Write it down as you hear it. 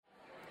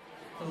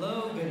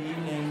Hello, good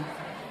evening.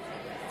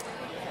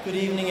 Good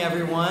evening,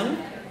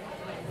 everyone.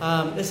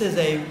 This is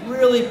a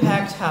really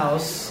packed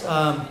house.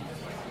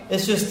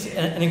 It's just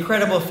an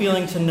incredible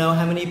feeling to know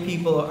how many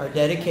people are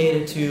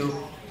dedicated to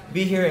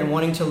be here and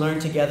wanting to learn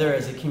together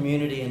as a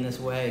community in this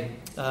way.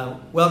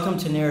 Welcome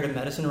to Narrative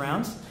Medicine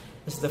Rounds.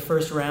 This is the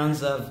first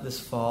rounds of this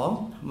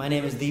fall. My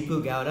name is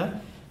Deepu Gowda.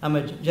 I'm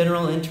a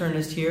general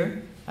internist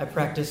here. I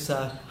practice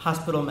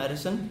hospital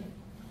medicine.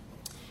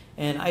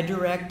 And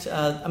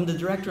I'm the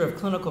director of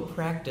clinical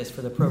practice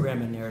for the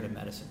program in narrative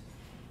medicine.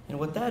 And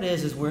what that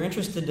is we're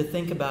interested to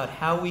think about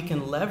how we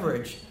can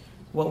leverage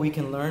what we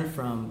can learn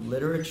from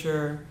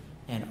literature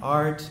and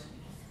art,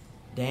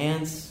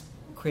 dance,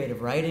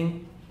 creative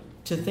writing,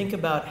 to think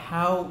about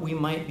how we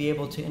might be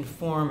able to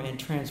inform and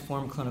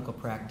transform clinical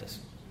practice.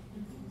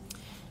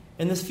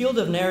 In this field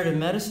of narrative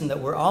medicine that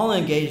we're all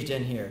engaged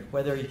in here,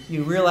 whether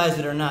you realize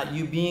it or not,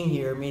 you being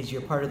here means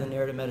you're part of the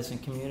narrative medicine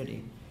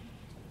community.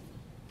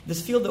 This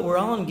field that we're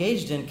all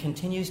engaged in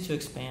continues to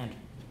expand.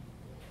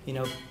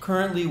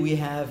 Currently we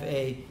have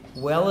a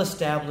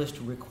well-established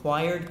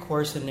required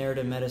course in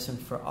narrative medicine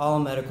for all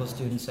medical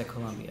students at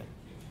Columbia.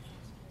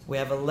 We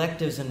have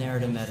electives in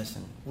narrative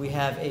medicine. We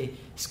have a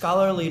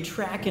scholarly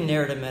track in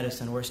narrative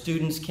medicine where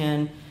students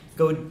can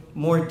go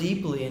more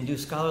deeply and do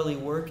scholarly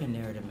work in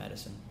narrative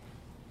medicine.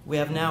 We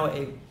have now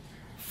a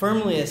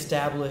firmly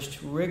established,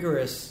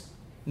 rigorous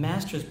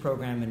master's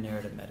program in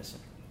narrative medicine.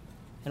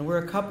 And we're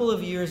a couple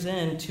of years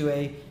into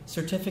a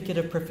Certificate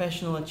of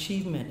Professional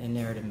Achievement in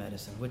Narrative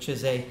Medicine, which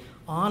is an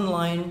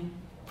online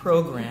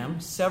program,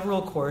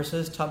 several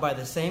courses taught by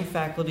the same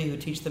faculty who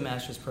teach the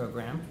master's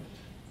program.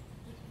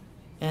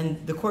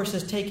 And the course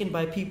is taken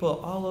by people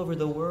all over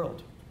the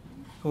world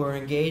who are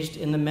engaged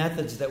in the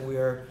methods that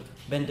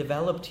been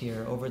developed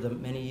here over the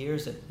many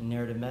years in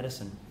narrative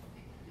medicine.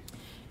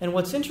 And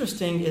what's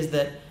interesting is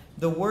that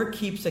the work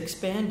keeps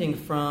expanding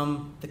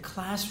from the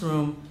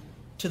classroom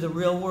to the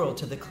real world,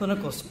 to the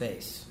clinical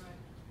space,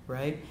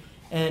 right?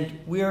 And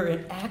we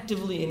are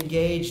actively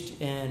engaged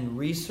in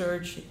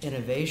research,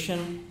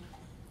 innovation,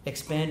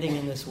 expanding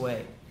in this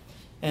way.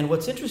 And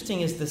what's interesting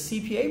is the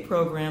CPA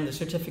program, the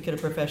Certificate of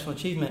Professional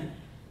Achievement,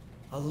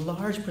 a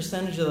large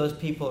percentage of those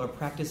people are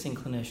practicing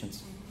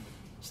clinicians.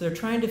 So they're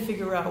trying to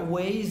figure out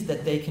ways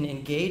that they can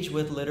engage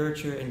with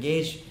literature,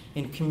 engage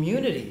in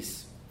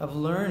communities of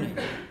learning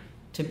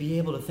to be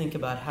able to think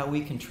about how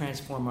we can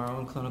transform our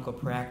own clinical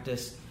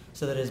practice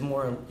so that it's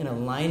more in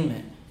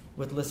alignment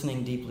with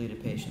listening deeply to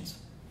patients.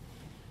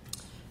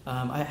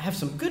 I have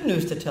some good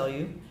news to tell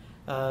you.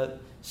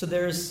 So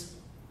there's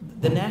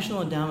the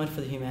National Endowment for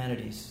the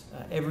Humanities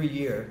every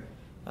year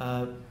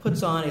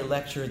puts on a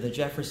lecture, the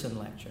Jefferson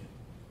Lecture.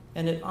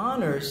 And it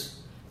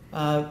honors,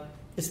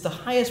 it's the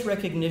highest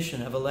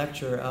recognition of a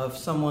lecture of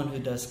someone who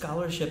does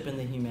scholarship in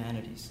the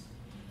humanities.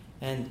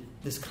 And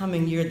this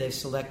coming year, they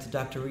selected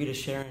Dr. Rita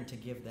Sharon to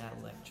give that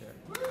lecture.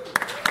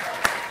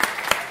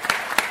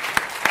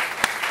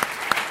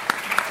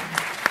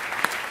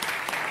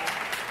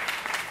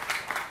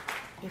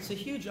 It's a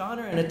huge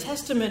honor and a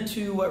testament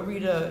to what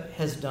Rita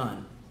has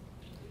done.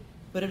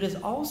 But it is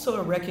also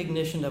a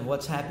recognition of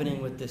what's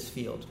happening with this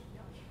field.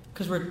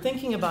 Because we're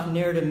thinking about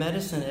narrative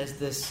medicine as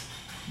this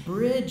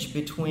bridge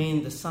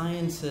between the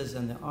sciences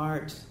and the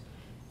arts.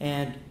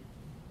 And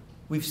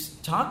we've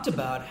talked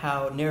about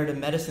how narrative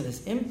medicine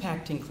is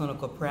impacting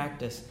clinical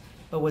practice.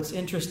 But what's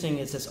interesting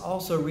is it's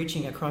also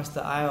reaching across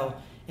the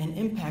aisle and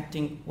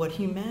impacting what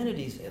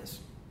humanities is.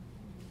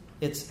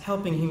 It's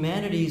helping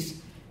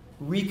humanities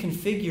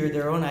reconfigure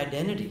their own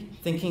identity,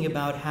 thinking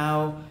about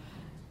how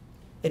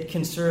it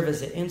can serve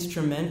as an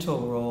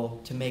instrumental role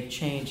to make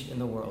change in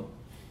the world.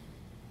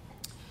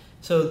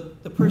 So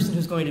the person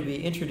who's going to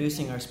be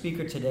introducing our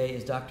speaker today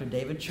is Dr.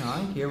 David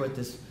Chong, here with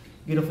this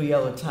beautiful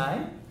yellow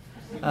tie.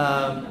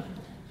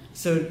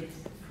 So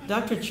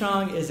Dr.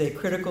 Chong is a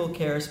critical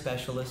care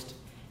specialist.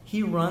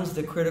 He runs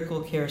the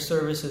critical care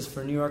services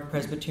for New York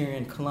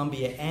Presbyterian,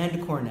 Columbia,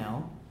 and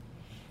Cornell.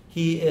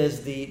 He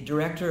is the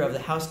director of the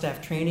house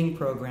staff training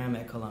program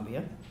at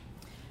Columbia,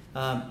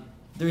 the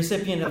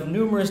recipient of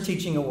numerous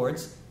teaching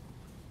awards.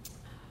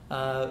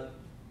 I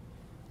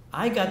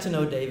got to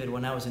know David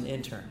when I was an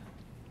intern.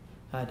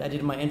 I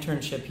did my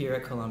internship here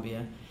at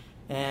Columbia,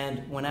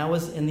 and when I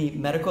was in the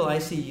medical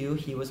ICU,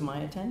 he was my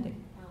attending.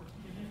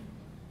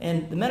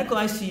 And the medical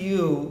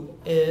ICU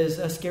is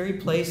a scary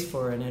place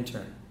for an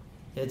intern.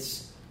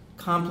 It's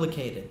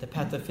complicated. The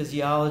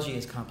pathophysiology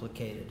is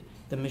complicated.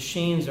 The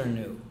machines are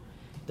new.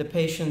 The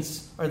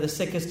patients are the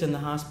sickest in the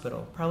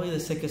hospital, probably the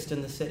sickest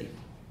in the city.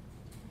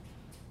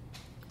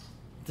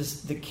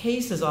 The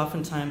case is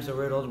oftentimes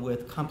riddled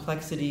with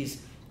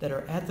complexities that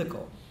are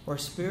ethical or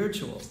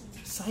spiritual,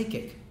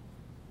 psychic,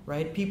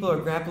 right? People are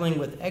grappling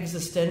with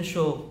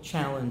existential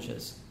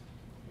challenges.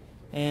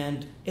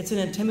 And it's an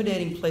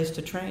intimidating place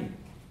to train.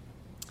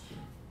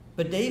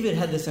 But David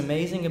had this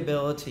amazing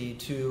ability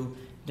to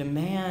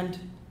demand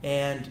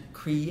and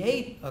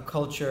create a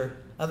culture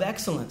of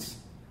excellence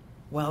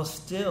while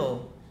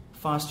still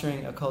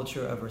fostering a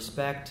culture of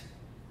respect,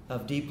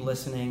 of deep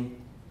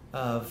listening,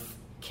 of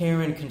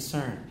care and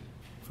concern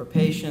for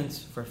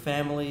patients, for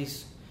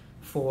families,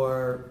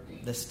 for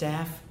the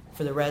staff,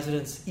 for the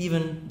residents,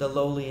 even the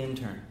lowly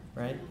intern,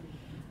 right?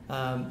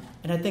 And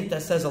I think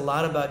that says a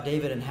lot about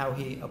David and how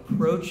he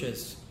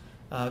approaches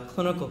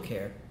clinical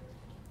care.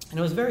 And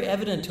it was very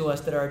evident to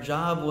us that our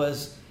job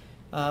was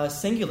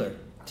singular,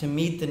 to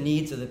meet the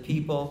needs of the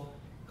people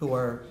who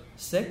are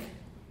sick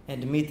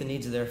and to meet the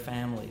needs of their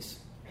families.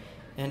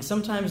 And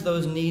sometimes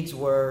those needs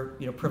were,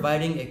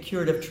 providing a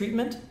curative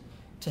treatment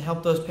to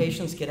help those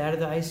patients get out of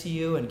the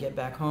ICU and get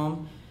back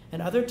home.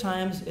 And other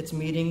times it's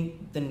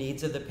meeting the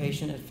needs of the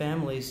patient and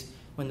families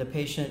when the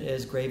patient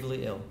is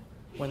gravely ill,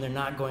 when they're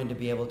not going to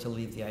be able to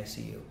leave the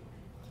ICU.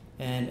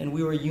 And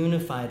we were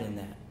unified in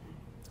that.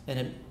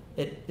 And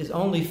it is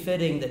only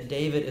fitting that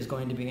David is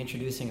going to be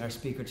introducing our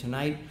speaker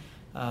tonight,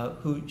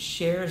 who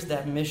shares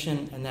that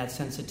mission and that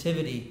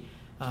sensitivity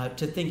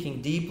to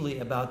thinking deeply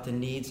about the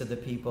needs of the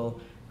people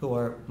who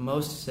are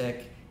most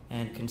sick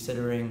and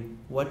considering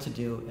what to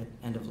do at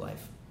end of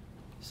life.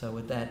 So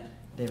with that,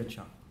 David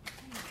Chong.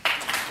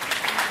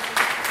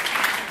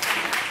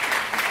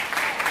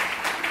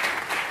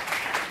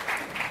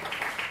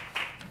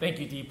 Thank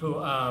you,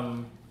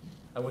 Deepu.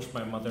 I wish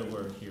my mother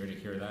were here to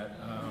hear that.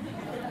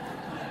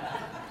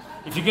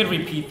 If you could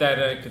repeat that,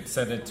 I could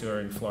send it to her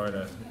in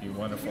Florida. It'd be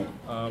wonderful.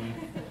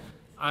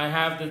 I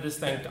have the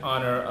distinct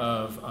honor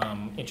of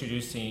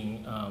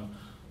introducing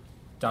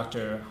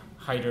Dr.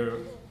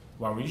 Haider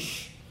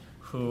Warraich,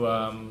 who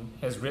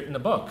has written a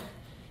book.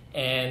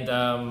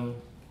 And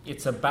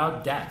it's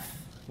about death,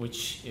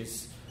 which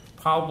is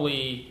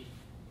probably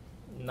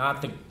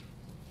not the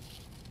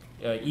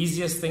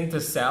easiest thing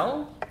to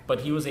sell,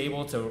 but he was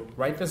able to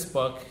write this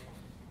book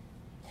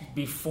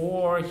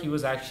before he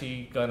was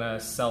actually going to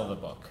sell the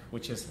book,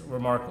 which is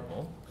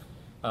remarkable.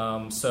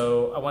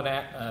 So I want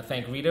to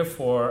thank Rita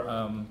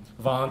for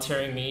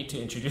volunteering me to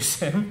introduce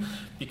him,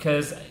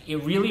 because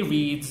it really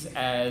reads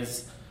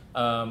as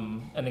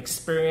an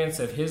experience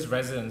of his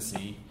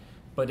residency,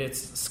 but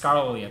it's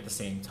scholarly at the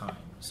same time.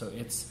 So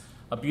it's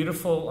a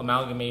beautiful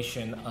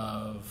amalgamation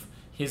of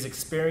his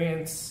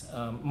experience,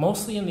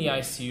 mostly in the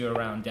ICU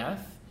around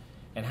death,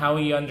 and how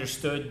he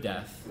understood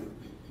death,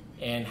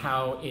 and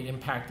how it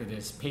impacted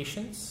his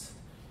patients,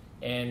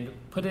 and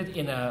put it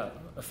in a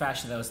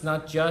fashion that was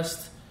not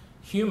just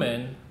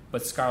human,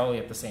 but scholarly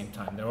at the same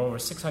time. There are over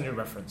 600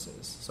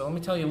 references. So let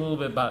me tell you a little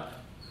bit about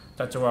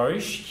Dr.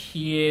 Warraich.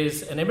 He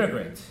is an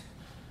immigrant.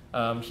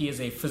 He is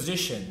a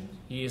physician.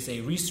 He is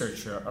a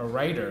researcher, a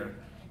writer.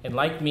 And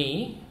like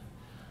me,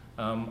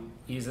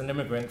 he's an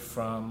immigrant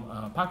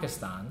from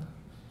Pakistan.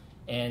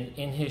 And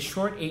in his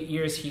short 8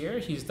 years here,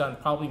 he's done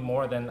probably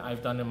more than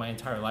I've done in my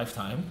entire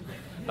lifetime.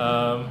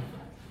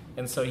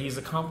 And so he's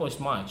accomplished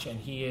much. And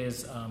he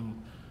is,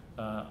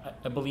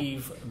 I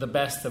believe, the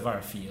best of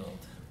our field.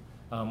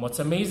 What's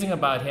amazing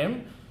about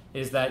him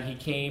is that he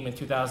came in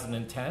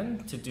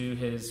 2010 to do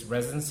his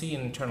residency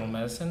in internal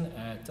medicine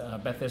at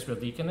Beth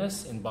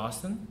Deaconess in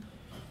Boston.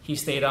 He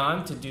stayed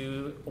on to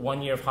do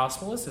 1 year of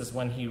hospice, is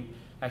when he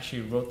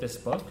actually wrote this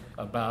book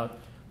about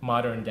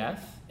modern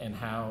death and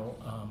how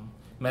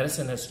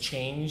medicine has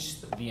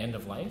changed the end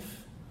of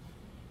life.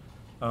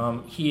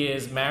 He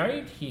is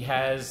married. He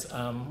has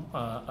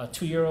a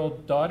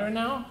 2-year-old daughter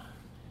now.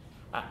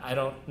 I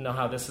don't know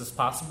how this is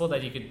possible,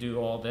 that he could do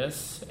all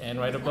this and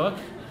write a book.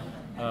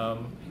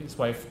 His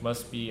wife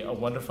must be a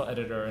wonderful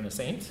editor and a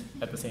saint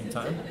at the same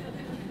time.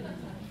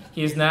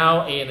 He is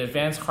now an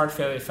advanced heart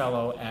failure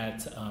fellow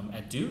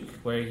at Duke,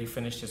 where he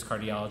finished his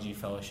cardiology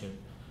fellowship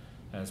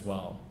as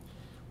well.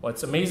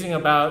 What's amazing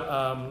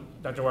about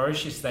Dr.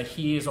 Warraich is that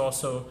he has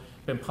also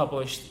been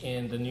published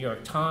in the New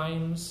York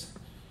Times.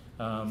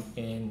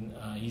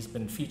 He's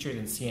been featured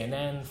in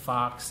CNN,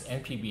 Fox,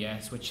 and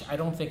PBS, which I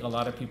don't think a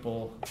lot of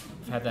people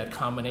have had that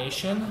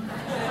combination.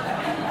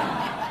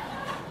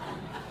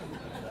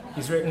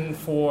 He's written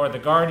for The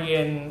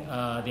Guardian,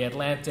 The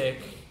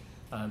Atlantic,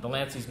 The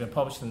Lancet. He's been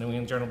published in the New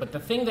England Journal. But the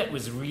thing that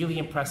was really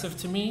impressive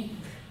to me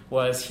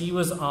was he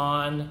was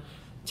on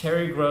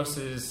Terry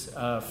Gross's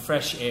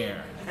Fresh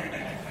Air.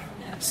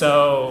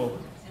 So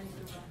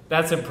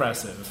that's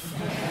impressive.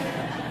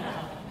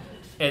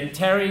 And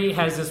Terry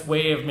has this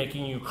way of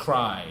making you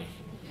cry.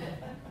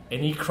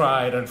 And he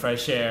cried on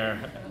Fresh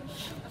Air.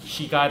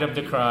 She got him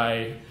to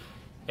cry.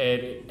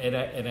 And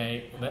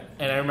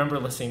I remember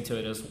listening to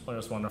it. It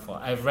was wonderful.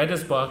 I've read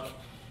his book.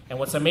 And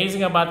what's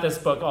amazing about this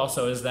book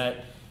also is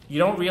that you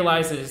don't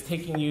realize that it's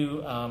taking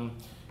you...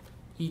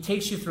 he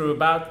takes you through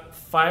about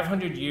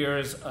 500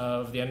 years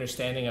of the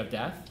understanding of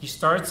death. He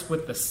starts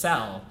with the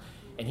cell.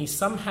 And he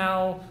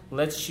somehow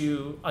lets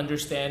you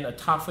understand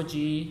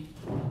autophagy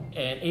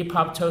and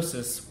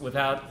apoptosis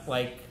without,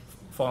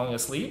 falling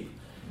asleep.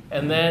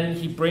 And then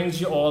he brings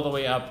you all the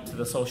way up to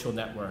the social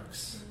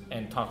networks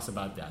and talks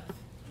about death.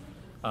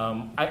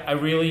 I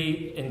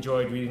really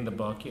enjoyed reading the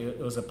book. It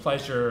was a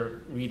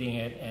pleasure reading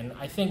it. And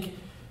I think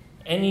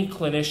any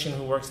clinician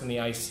who works in the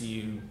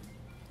ICU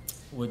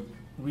would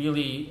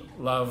really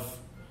love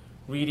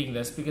reading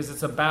this, because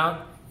it's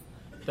about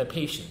the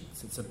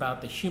patients. It's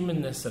about the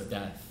humanness of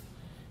death.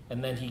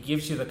 And then he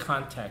gives you the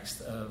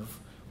context of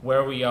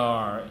where we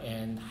are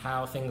and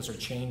how things are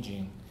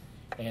changing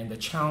and the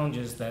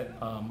challenges that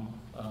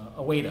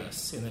await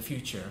us in the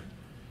future.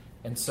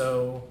 And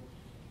so,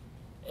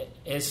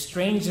 as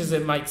strange as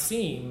it might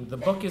seem, the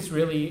book is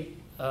really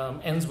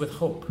ends with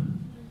hope.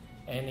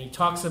 And he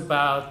talks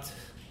about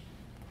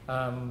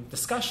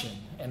discussion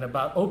and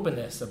about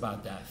openness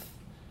about death,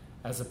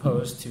 as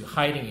opposed to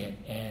hiding it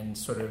and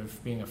sort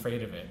of being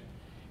afraid of it.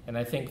 And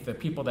I think the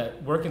people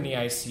that work in the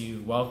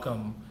ICU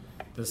welcome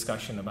the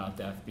discussion about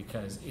death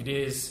because it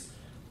is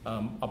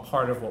a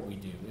part of what we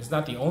do. It's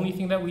not the only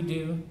thing that we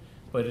do,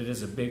 but it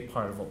is a big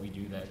part of what we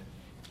do,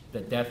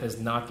 that death is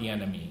not the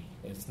enemy.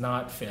 It's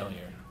not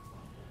failure.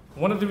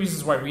 One of the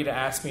reasons why Rita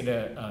asked me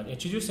to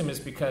introduce him is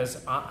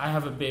because I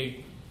have a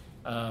big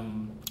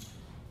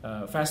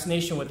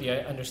fascination with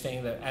the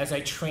understanding that as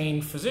I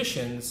train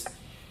physicians,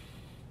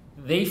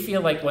 they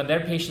feel like when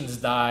their patients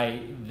die,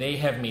 they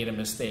have made a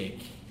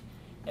mistake.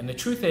 And the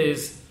truth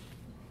is,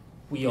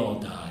 we all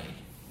die.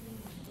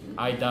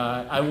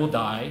 I will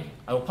die.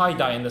 I will probably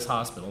die in this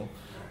hospital.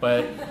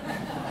 But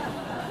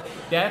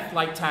death,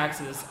 like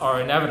taxes, are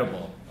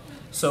inevitable.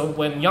 So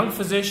when young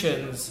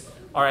physicians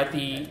are at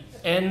the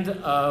end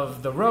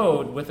of the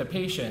road with a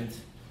patient,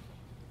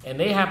 and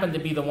they happen to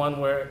be the one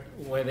where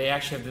they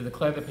actually have to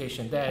declare the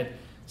patient dead,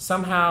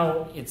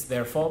 somehow it's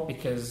their fault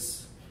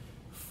because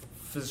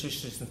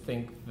physicians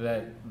think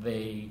that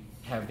they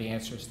have the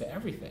answers to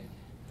everything.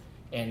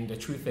 And the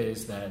truth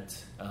is that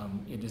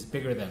it is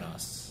bigger than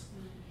us,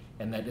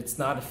 and that it's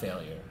not a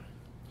failure.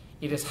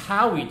 It is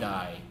how we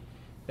die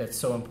that's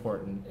so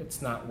important.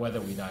 It's not whether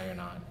we die or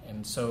not.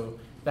 And so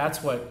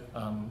that's what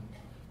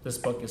this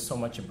book is so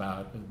much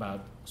about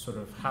sort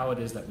of how it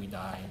is that we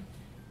die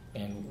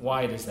and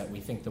why it is that we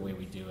think the way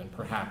we do, and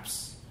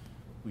perhaps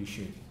we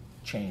should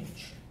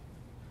change.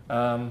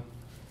 So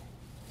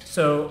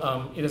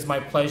it is my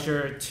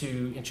pleasure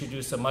to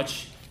introduce a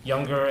much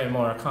younger and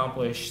more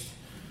accomplished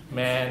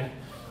man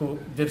who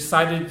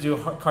decided to do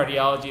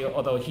cardiology,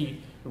 although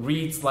he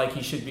reads like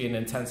he should be an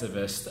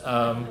intensivist.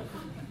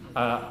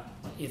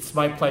 It's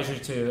my pleasure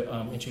to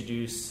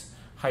introduce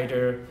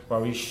Haider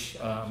Warraich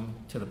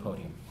to the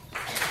podium.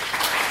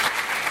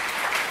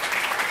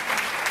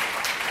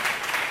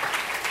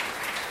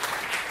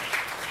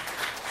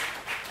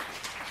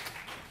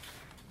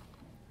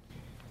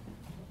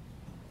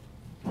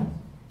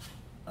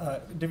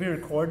 Did we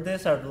record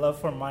this? I would love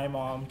for my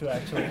mom to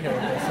actually hear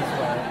this as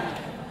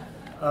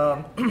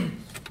well.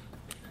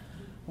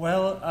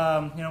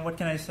 What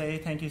can I say?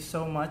 Thank you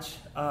so much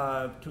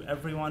to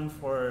everyone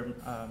for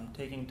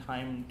taking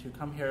time to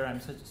come here. I'm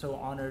so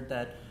honored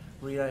that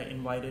Rita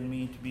invited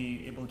me to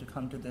be able to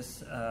come to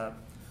this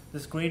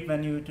great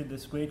venue, to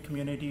this great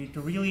community,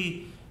 to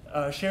really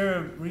share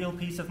a real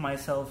piece of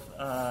myself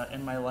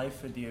and my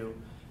life with you.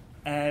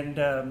 And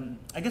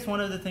I guess one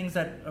of the things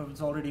that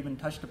has already been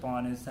touched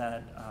upon is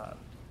that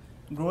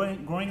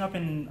growing up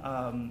in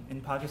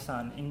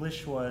Pakistan,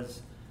 English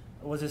was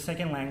a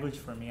second language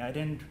for me. I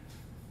didn't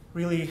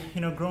really,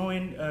 grow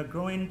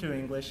into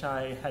English.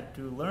 I had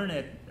to learn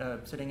it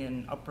sitting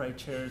in upright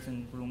chairs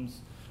in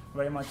rooms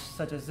very much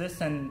such as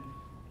this, and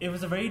it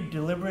was a very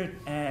deliberate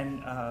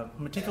and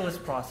meticulous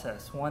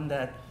process, one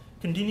that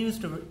continues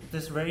to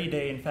this very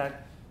day. In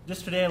fact,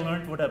 just today I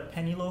learned what a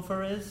penny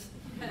loafer is.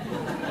 It's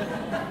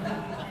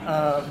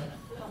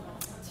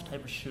a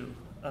type of shoe.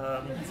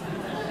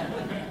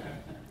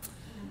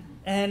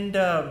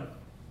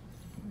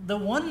 The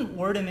one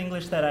word in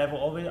English that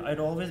I'd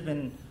always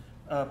been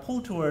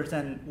pulled towards,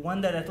 and one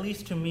that at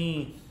least to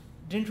me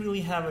didn't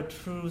really have a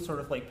true sort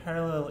of like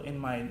parallel in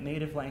my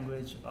native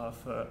language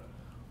of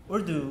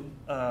Urdu,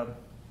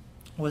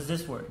 was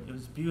this word. It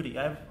was beauty.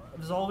 I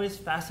was always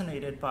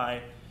fascinated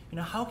by,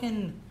 how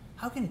can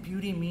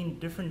beauty mean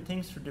different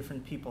things for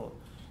different people?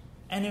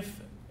 And if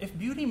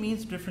beauty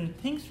means different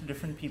things to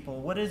different people,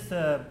 what is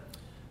the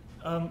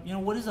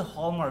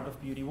hallmark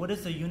of beauty? What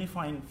is the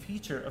unifying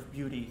feature of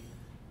beauty?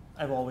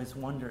 I've always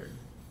wondered.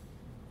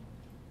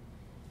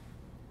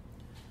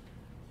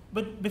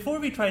 But before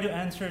we try to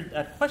answer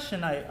that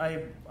question,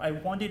 I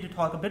wanted to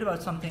talk a bit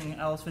about something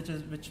else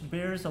which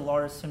bears a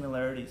lot of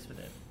similarities with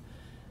it.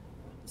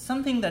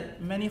 Something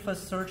that many of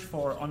us search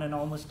for on an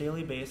almost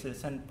daily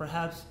basis, and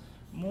perhaps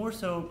more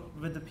so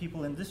with the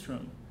people in this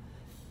room,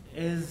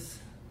 is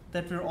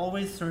that we're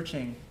always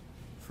searching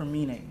for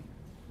meaning.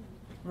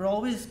 We're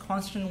always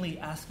constantly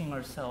asking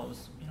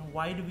ourselves,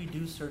 why do we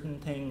do certain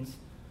things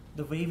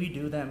the way we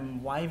do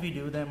them, why we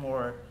do them,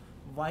 or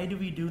why do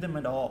we do them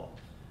at all?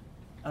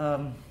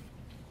 I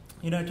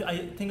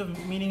think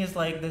of meaning as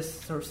like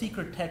this sort of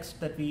secret text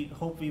that we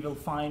hope we will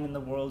find in the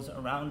worlds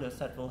around us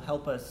that will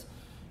help us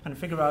kind of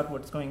figure out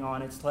what's going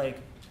on. It's like,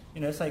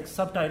 it's like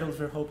subtitles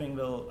we're hoping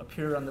will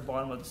appear on the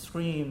bottom of the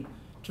screen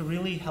to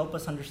really help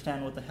us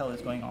understand what the hell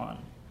is going on.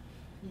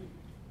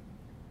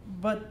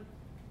 But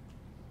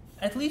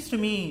at least to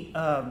me,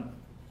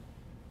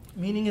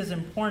 meaning is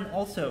important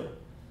also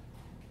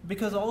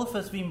because all of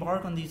us, we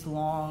embark on these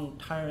long,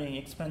 tiring,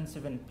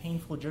 expensive, and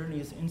painful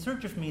journeys in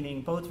search of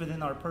meaning, both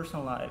within our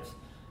personal lives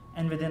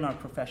and within our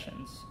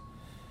professions.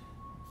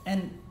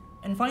 And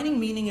And finding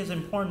meaning is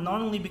important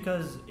not only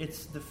because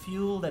it's the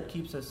fuel that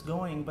keeps us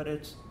going, but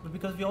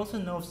because we also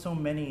know of so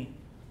many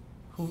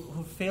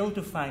who fail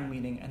to find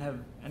meaning and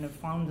have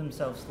found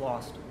themselves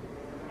lost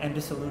and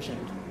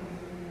disillusioned.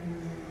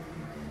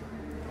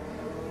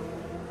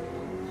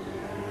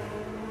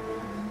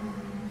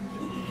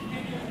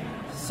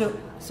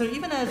 So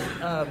even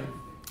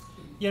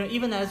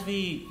as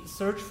we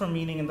search for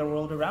meaning in the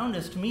world around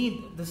us, to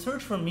me, the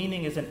search for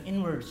meaning is an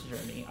inwards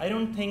journey. I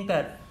don't think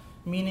that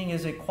meaning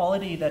is a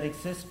quality that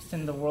exists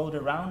in the world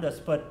around us,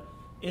 but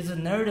is a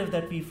narrative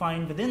that we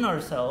find within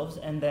ourselves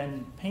and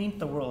then paint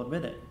the world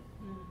with it.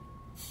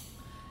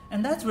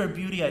 And that's where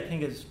beauty, I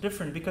think, is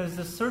different, because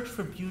the search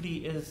for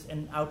beauty is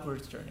an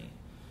outwards journey.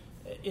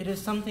 It is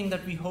something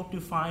that we hope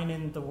to find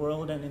in the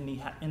world and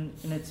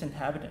in its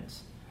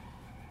inhabitants.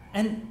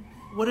 And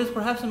what is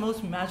perhaps the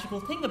most magical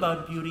thing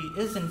about beauty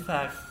is, in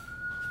fact,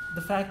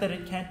 the fact that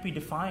it can't be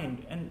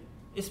defined. And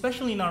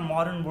especially in our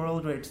modern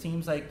world where it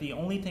seems like the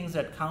only things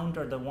that count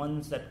are the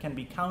ones that can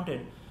be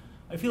counted,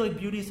 I feel like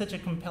beauty is such a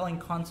compelling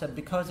concept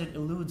because it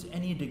eludes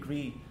any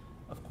degree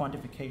of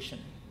quantification.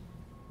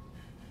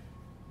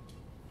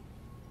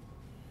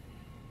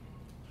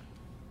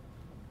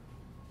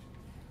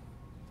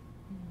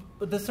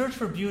 But the search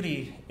for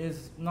beauty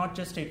is not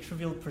just a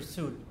trivial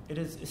pursuit, it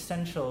is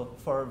essential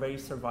for our very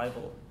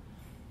survival,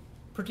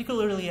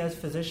 particularly as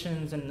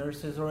physicians and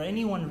nurses or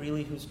anyone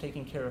really who's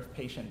taking care of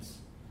patients.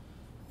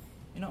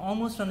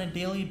 Almost on a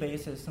daily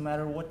basis, no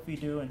matter what we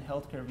do in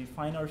healthcare, we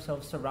find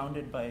ourselves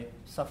surrounded by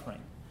suffering.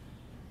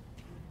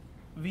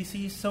 We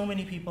see so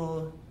many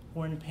people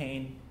who are in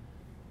pain,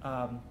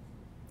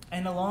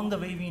 and along the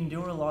way we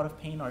endure a lot of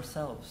pain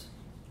ourselves.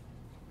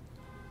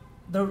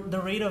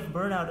 The rate of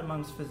burnout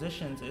amongst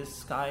physicians is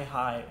sky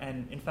high,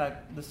 and in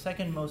fact, the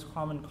second most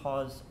common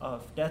cause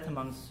of death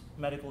amongst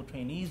medical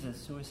trainees is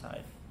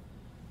suicide.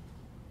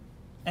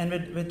 And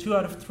with 2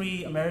 out of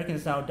 3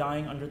 Americans now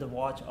dying under the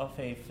watch of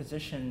a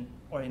physician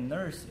or a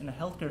nurse in a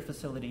healthcare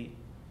facility,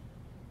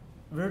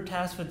 we're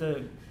tasked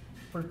with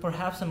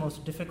perhaps the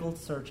most difficult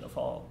search of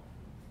all,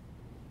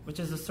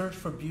 which is the search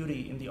for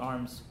beauty in the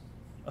arms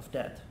of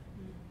death.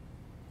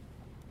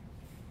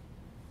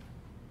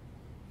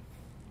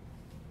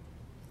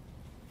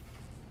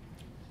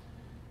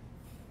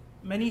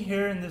 Many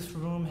here in this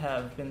room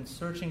have been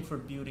searching for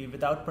beauty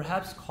without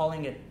perhaps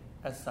calling it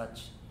as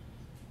such.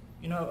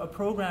 A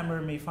programmer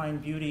may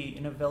find beauty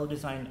in a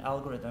well-designed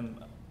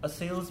algorithm. A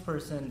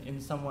salesperson in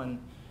someone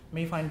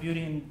may find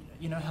beauty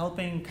in,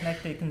 helping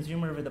connect a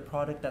consumer with a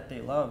product that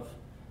they love.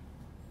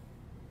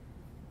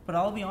 But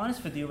I'll be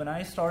honest with you, when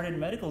I started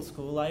medical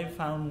school, I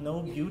found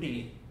no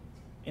beauty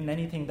in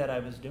anything that I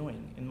was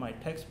doing, in my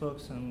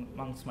textbooks and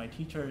amongst my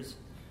teachers.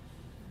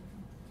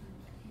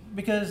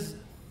 Because,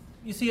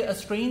 you see, a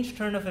strange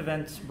turn of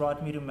events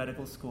brought me to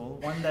medical school,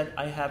 one that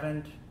I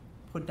haven't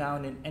put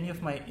down in any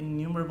of my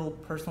innumerable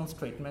personal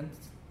statements,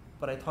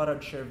 but I thought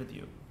I'd share with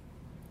you.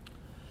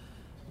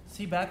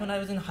 See, back when I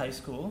was in high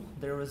school,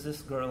 there was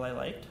this girl I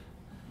liked,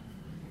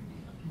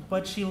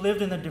 but she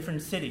lived in a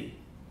different city.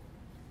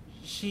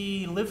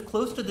 She lived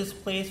close to this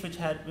place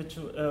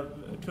to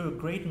a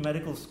great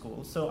medical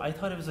school, so I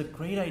thought it was a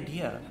great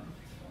idea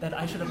that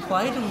I should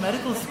apply to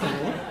medical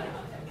school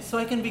so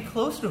I can be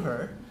close to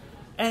her.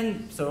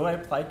 And so I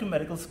applied to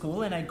medical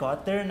school, and I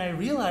got there, and I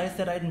realized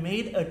that I'd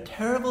made a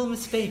terrible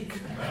mistake.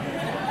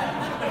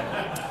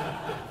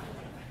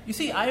 You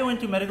see, I went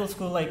to medical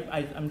school like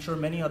I'm sure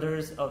many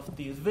others of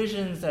these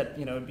visions that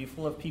it'd be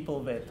full of people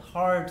with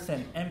hearts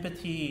and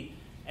empathy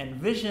and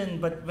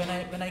vision. But when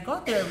I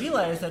got there, I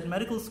realized that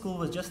medical school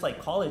was just like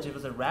college. It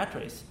was a rat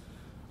race,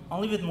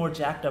 only with more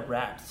jacked up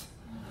rats.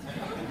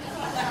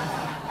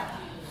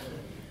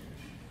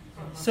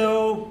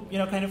 So,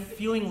 kind of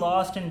feeling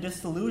lost and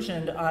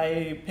disillusioned,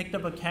 I picked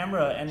up a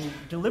camera and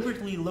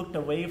deliberately looked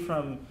away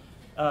from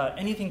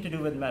anything to do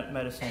with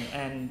medicine.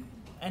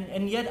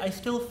 And yet I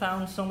still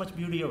found so much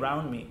beauty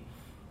around me.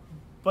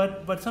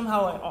 But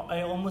somehow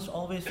I almost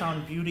always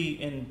found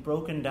beauty in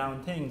broken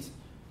down things.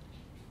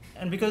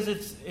 And because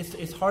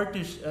it's hard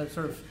to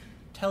sort of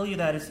tell you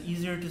that, it's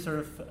easier to sort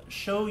of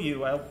show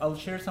you. I'll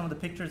share some of the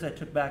pictures I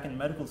took back in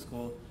medical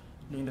school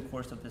during the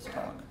course of this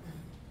talk.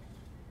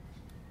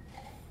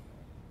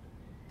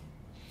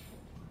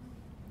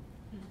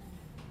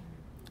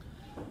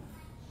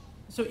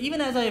 So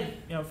even as I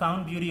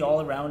found beauty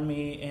all around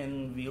me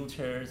in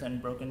wheelchairs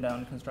and broken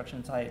down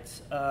construction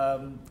sites,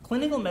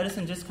 clinical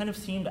medicine just kind of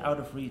seemed out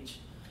of reach.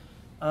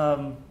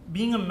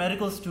 Being a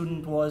medical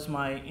student was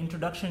my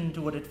introduction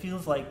to what it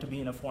feels like to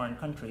be in a foreign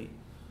country.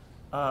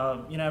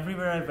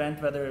 Everywhere I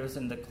went, whether it was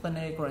in the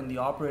clinic or in the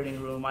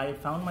operating room, I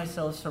found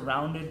myself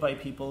surrounded by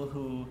people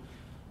who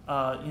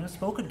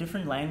spoke a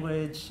different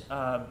language.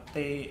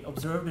 They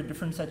observed a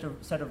different set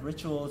of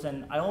rituals,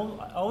 and I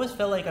always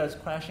felt like I was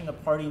crashing a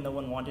party no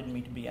one wanted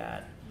me to be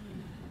at.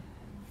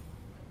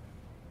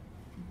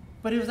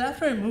 But it was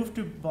after I moved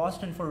to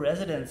Boston for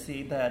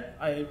residency that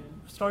I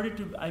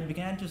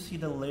began to see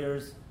the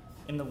layers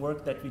in the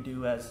work that we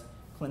do as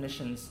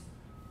clinicians.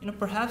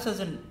 Perhaps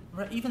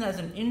even as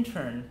an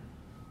intern,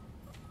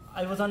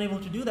 I was unable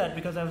to do that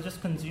because I was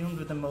just consumed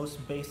with the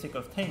most basic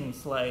of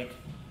things, like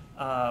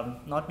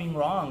not being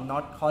wrong,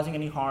 not causing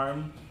any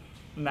harm,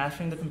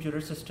 mastering the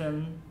computer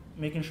system,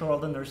 making sure all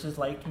the nurses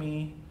liked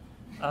me,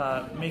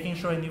 making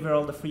sure I knew where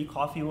all the free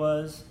coffee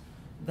was.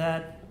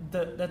 That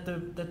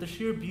the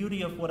sheer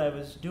beauty of what I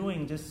was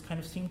doing just kind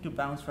of seemed to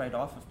bounce right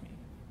off of me.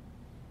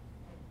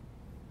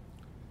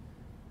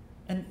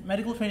 And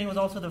medical training was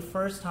also the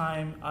first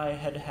time I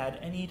had had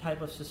any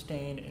type of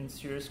sustained and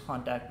serious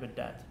contact with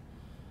death.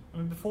 I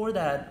mean, before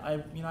that,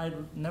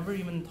 I'd never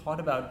even thought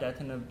about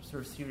death in a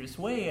sort of serious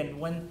way, and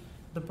when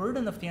the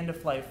burden of the end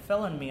of life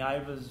fell on me,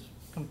 I was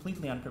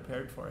completely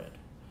unprepared for it.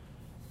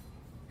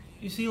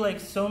 You see, like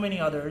so many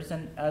others,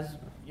 and as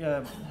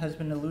has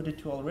been alluded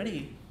to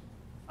already,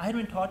 I had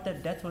been taught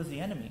that death was the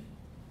enemy.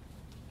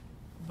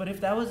 But if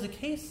that was the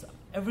case,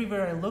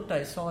 everywhere I looked,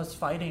 I saw us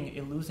fighting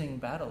a losing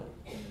battle.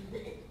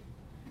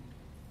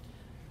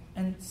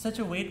 And such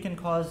a weight can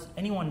cause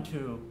anyone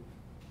to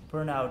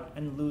burn out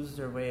and lose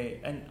their way.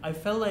 And I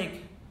felt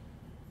like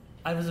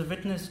I was a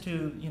witness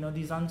to,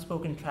 these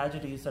unspoken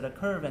tragedies that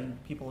occur when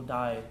people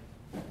die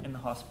in the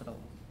hospital.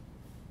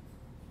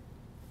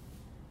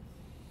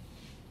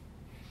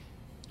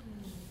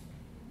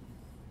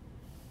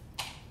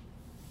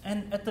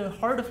 And at the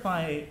heart of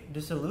my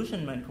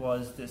disillusionment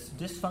was this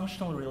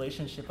dysfunctional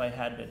relationship I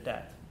had with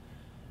death.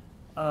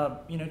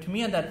 To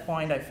me at that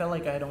point, I felt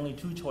like I had only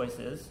two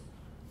choices.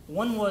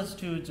 One was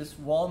to just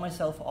wall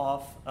myself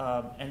off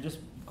and just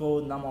go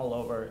numb all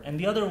over. And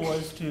the other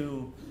was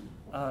to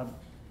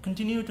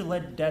continue to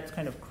let death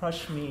kind of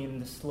crush me in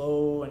the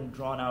slow and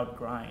drawn-out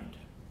grind.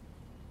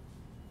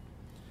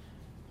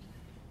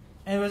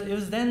 And it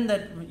was then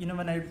that,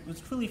 when I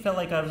truly felt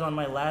like I was on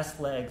my last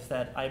legs,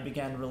 that I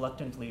began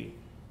reluctantly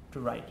to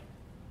write.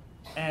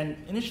 And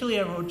initially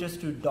I wrote just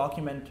to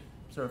document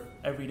sort of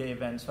everyday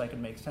events so I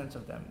could make sense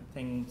of them.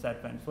 Things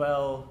that went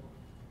well,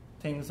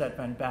 things that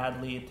went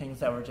badly, things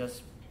that were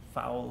just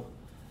foul.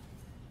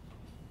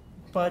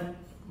 But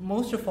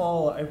most of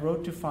all, I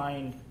wrote to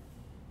find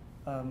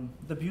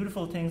the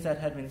beautiful things that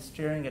had been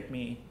staring at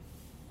me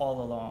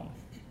all along.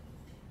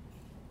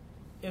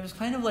 It was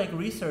kind of like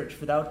research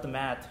without the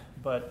math,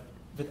 but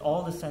with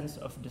all the sense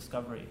of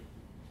discovery.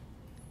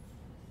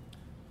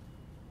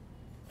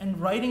 And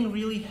writing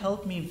really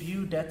helped me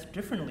view death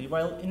differently.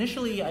 While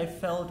initially I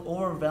felt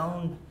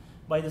overwhelmed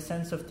by the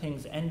sense of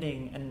things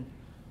ending and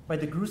by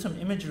the gruesome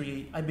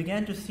imagery, I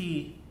began to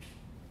see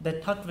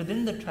that tucked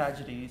within the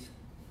tragedies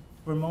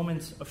were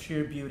moments of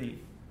sheer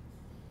beauty.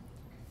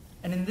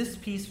 And in this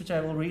piece, which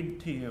I will read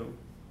to you,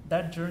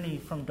 that journey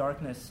from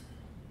darkness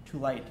to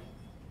light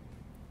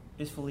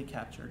is fully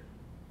captured.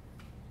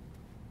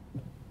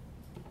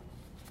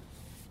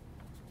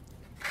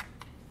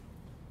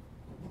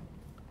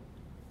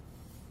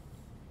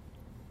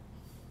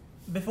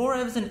 Before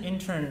I was an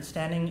intern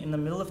standing in the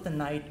middle of the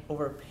night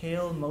over a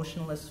pale,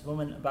 motionless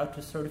woman about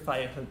to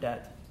certify her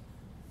death,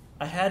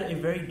 I had a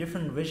very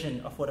different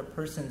vision of what a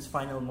person's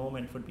final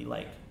moment would be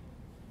like.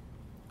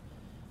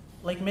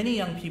 Like many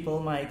young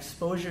people, my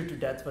exposure to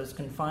death was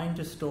confined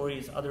to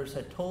stories others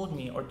had told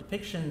me or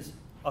depictions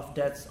of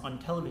deaths on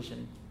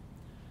television.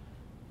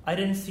 I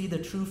didn't see the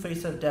true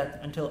face of death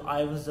until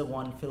I was the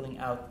one filling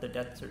out the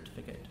death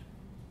certificate.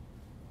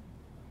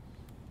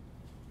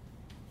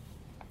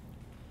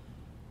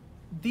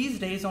 These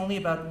days, only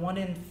about 1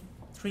 in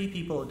 3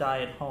 people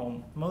die at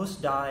home.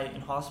 Most die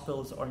in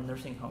hospitals or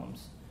nursing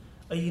homes.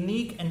 A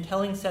unique and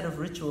telling set of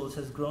rituals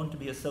has grown to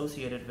be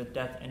associated with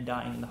death and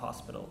dying in the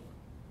hospital.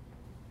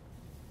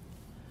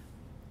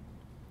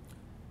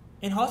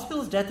 In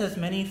hospitals, death has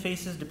many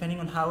faces depending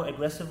on how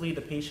aggressively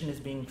the patient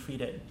is being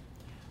treated.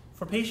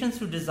 For patients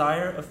who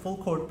desire a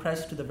full-court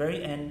press to the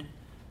very end,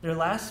 their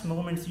last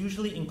moments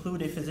usually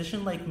include a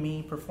physician like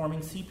me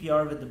performing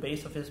CPR with the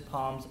base of his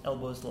palms,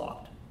 elbows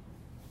locked.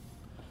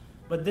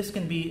 But this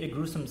can be a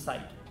gruesome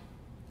sight.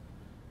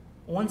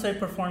 Once I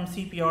performed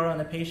CPR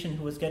on a patient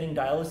who was getting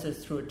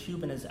dialysis through a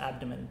tube in his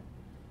abdomen.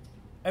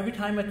 Every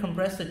time I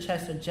compressed the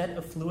chest, a jet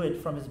of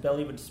fluid from his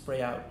belly would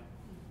spray out.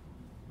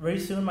 Very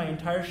soon, my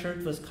entire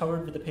shirt was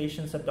covered with the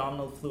patient's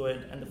abdominal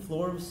fluid, and the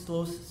floor was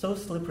so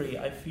slippery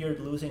I feared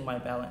losing my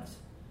balance.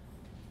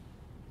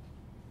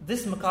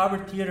 This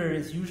macabre theater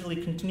is usually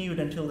continued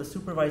until the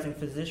supervising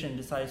physician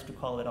decides to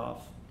call it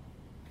off.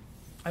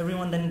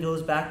 Everyone then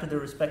goes back to their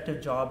respective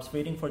jobs,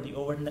 waiting for the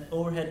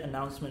overhead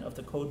announcement of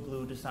the code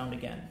blue to sound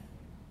again.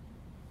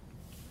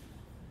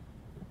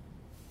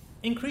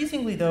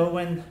 Increasingly, though,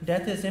 when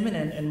death is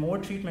imminent and more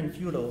treatment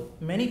futile,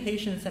 many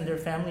patients and their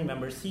family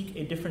members seek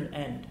a different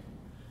end.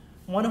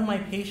 One of my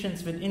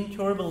patients with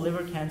incurable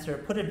liver cancer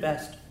put it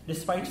best,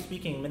 despite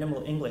speaking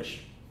minimal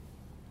English.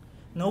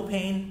 No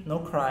pain, no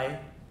cry,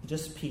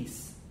 just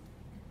peace.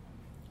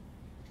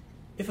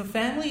 If a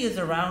family is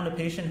around a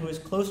patient who is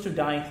close to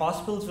dying,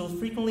 hospitals will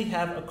frequently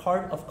have a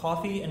cart of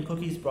coffee and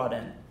cookies brought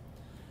in.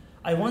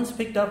 I once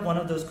picked up one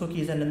of those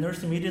cookies and the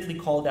nurse immediately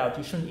called out,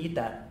 "You shouldn't eat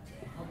that."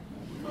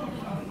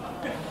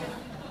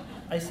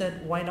 I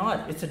said, "Why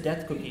not? It's a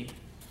death cookie.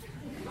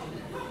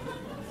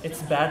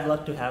 It's bad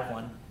luck to have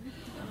one."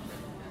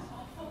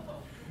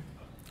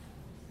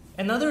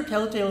 Another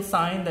telltale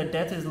sign that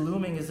death is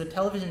looming is the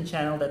television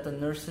channel that the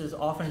nurses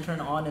often turn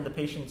on in the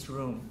patient's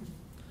room.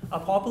 A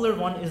popular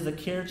one is the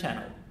Care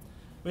channel,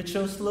 which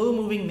shows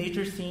slow-moving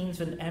nature scenes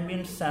with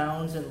ambient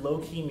sounds and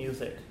low-key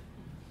music.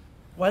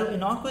 While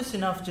innocuous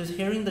enough, just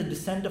hearing the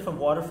descent of a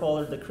waterfall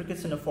or the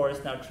crickets in a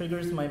forest now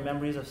triggers my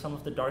memories of some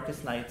of the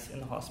darkest nights in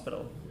the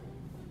hospital.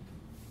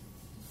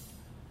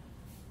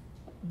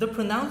 The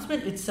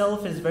pronouncement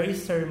itself is very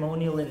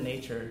ceremonial in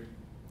nature.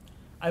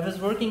 I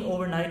was working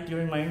overnight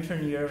during my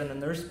intern year when the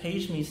nurse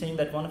paged me saying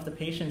that one of the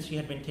patients she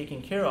had been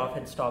taking care of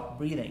had stopped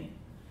breathing.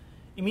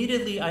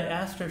 Immediately, I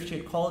asked her if she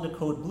had called a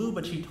code blue,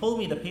 but she told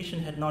me the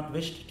patient had not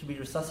wished to be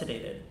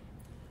resuscitated.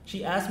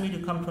 She asked me to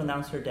come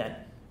pronounce her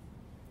dead.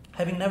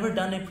 Having never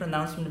done a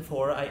pronouncement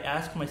before, I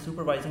asked my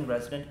supervising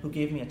resident, who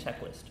gave me a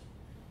checklist.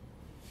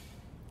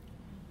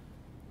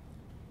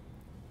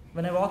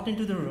 When I walked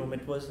into the room,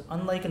 it was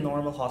unlike a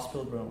normal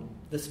hospital room.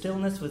 The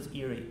stillness was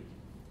eerie.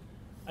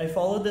 I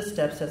followed the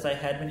steps as I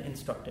had been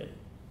instructed.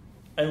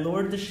 I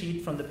lowered the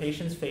sheet from the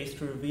patient's face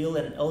to reveal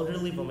an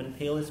elderly woman,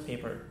 pale as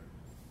paper.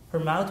 Her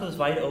mouth was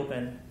wide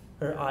open,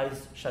 her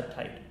eyes shut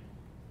tight.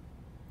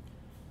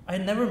 I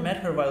had never met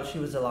her while she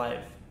was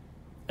alive.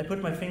 I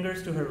put my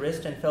fingers to her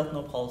wrist and felt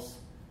no pulse.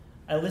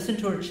 I listened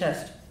to her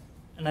chest,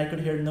 and I could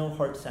hear no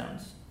heart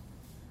sounds.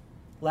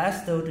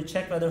 Last, though, to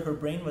check whether her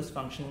brain was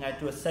functioning, I had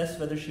to assess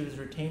whether she was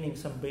retaining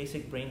some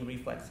basic brain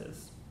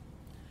reflexes.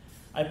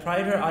 I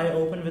pried her eye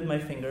open with my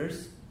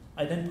fingers.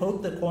 I then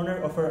poked the corner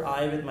of her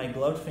eye with my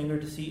gloved finger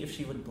to see if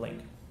she would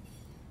blink.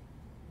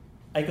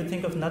 I could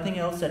think of nothing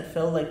else that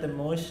felt like the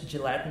moist,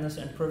 gelatinous,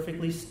 and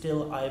perfectly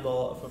still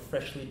eyeball of a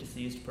freshly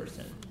deceased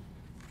person.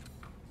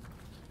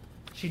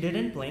 She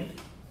didn't blink,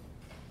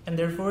 and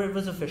therefore it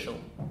was official.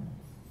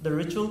 The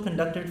ritual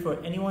conducted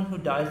for anyone who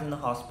dies in the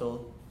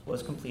hospital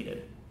was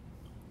completed.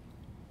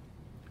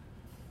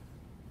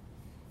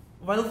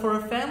 While for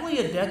a family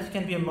a death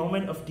can be a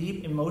moment of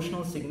deep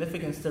emotional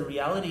significance, the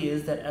reality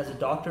is that as a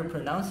doctor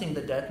pronouncing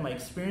the death, my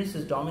experience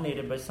is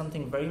dominated by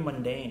something very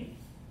mundane: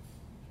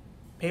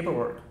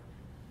 paperwork.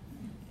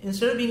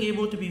 Instead of being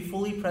able to be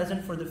fully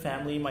present for the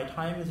family, my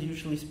time is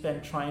usually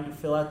spent trying to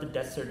fill out the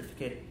death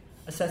certificate,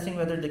 assessing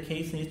whether the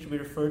case needs to be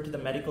referred to the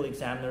medical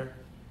examiner,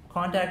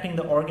 contacting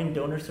the organ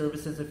donor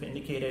services if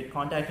indicated,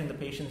 contacting the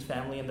patient's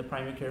family and the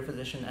primary care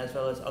physician, as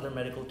well as other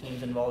medical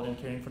teams involved in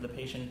caring for the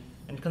patient,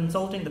 and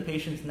consulting the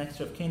patient's next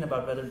of kin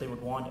about whether they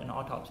would want an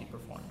autopsy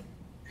performed.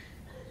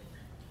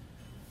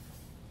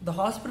 The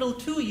hospital,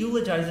 too,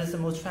 eulogizes the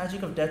most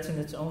tragic of deaths in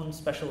its own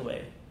special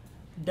way.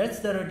 Deaths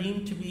that are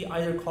deemed to be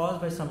either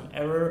caused by some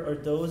error or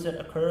those that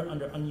occur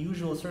under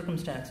unusual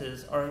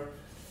circumstances or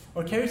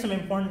carry some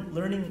important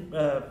learning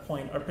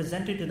point are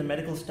presented to the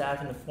medical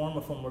staff in the form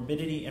of a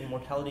morbidity and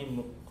mortality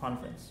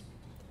conference.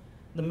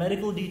 The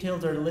medical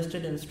details are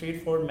listed in a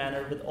straightforward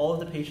manner with all of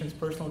the patient's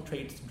personal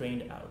traits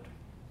drained out.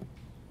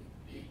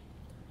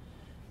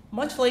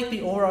 Much like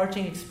the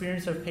overarching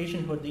experience of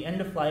patienthood, the end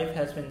of life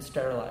has been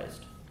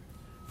sterilized.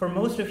 For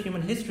most of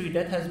human history,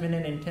 death has been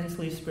an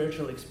intensely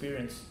spiritual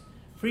experience.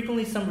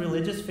 Frequently, some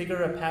religious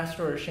figure, a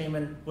pastor or a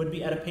shaman, would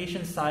be at a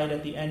patient's side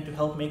at the end to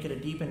help make it a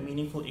deep and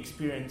meaningful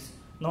experience,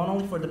 not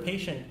only for the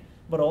patient,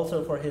 but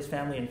also for his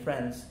family and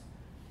friends.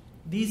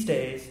 These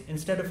days,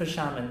 instead of a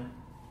shaman,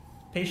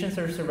 patients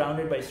are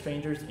surrounded by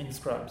strangers in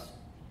scrubs.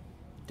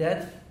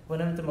 Death,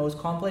 one of the most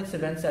complex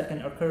events that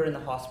can occur in the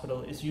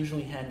hospital, is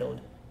usually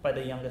handled by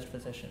the youngest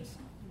physicians.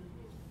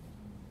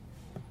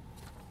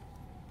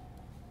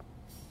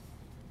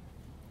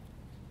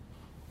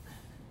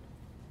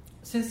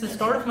 Since the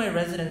start of my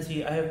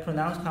residency, I have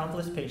pronounced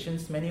countless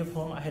patients, many of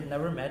whom I had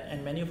never met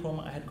and many of whom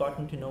I had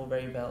gotten to know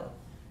very well.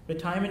 With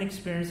time and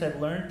experience,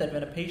 I've learned that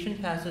when a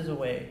patient passes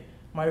away,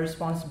 my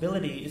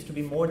responsibility is to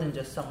be more than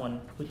just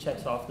someone who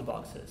checks off the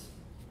boxes.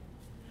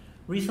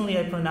 Recently,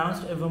 I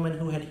pronounced a woman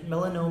who had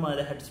melanoma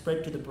that had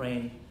spread to the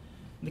brain.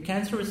 The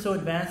cancer was so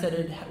advanced that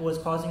it was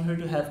causing her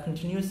to have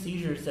continuous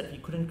seizures that we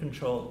couldn't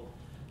control.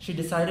 She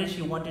decided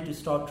she wanted to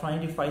stop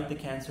trying to fight the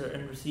cancer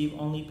and receive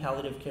only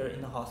palliative care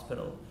in the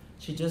hospital.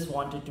 She just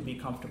wanted to be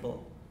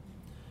comfortable.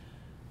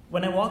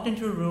 When I walked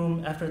into her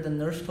room after the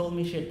nurse told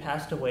me she had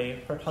passed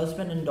away, her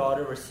husband and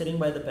daughter were sitting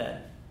by the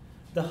bed.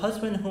 The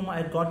husband, whom I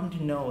had gotten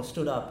to know,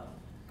 stood up.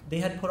 They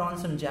had put on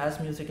some jazz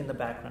music in the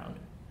background.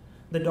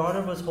 The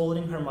daughter was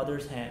holding her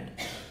mother's hand.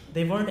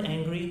 They weren't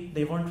angry,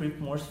 they weren't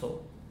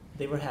remorseful.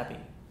 They were happy.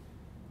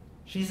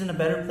 She's in a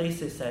better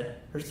place, they said.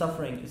 Her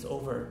suffering is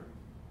over.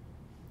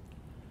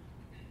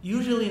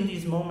 Usually in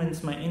these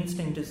moments, my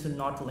instinct is to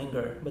not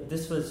linger, but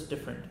this was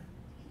different.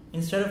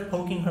 Instead of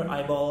poking her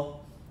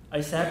eyeball, I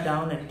sat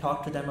down and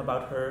talked to them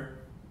about her,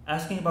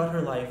 asking about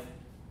her life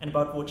and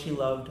about what she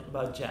loved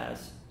about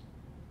jazz.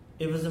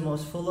 It was the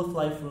most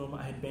full-of-life room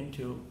I had been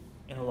to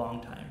in a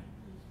long time.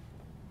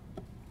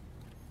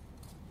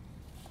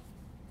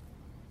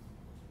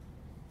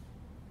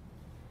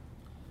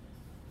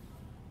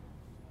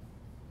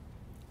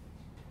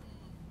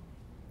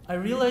 I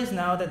realize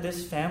now that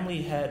this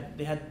family had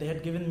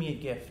given me a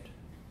gift.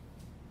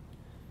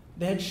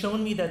 They had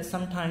shown me that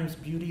sometimes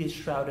beauty is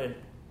shrouded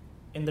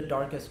in the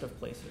darkest of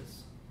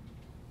places.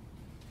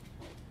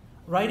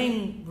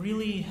 Writing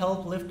really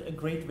helped lift a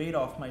great weight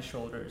off my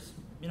shoulders.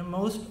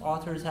 Most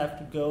authors have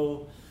to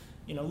go,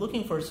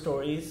 looking for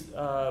stories.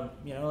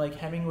 Like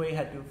Hemingway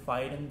had to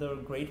fight in the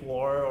Great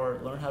War or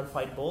learn how to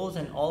fight bulls,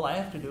 and all I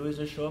have to do is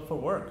just show up for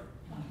work.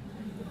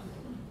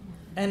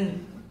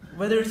 And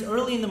whether it's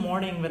early in the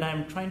morning when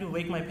I'm trying to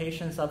wake my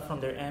patients up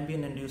from their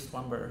ambient-induced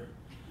slumber,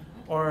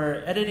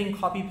 or editing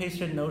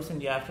copy-pasted notes in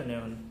the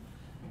afternoon,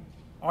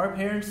 our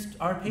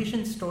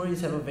patients'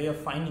 stories have a way of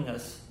finding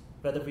us,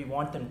 whether we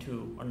want them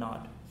to or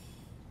not.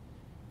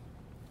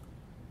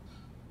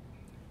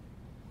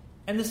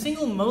 And the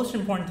single most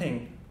important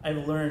thing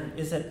I've learned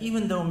is that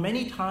even though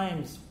many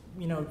times,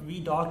 we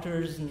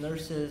doctors,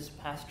 nurses,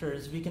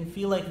 pastors, we can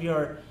feel like we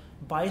are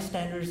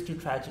bystanders to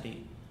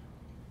tragedy,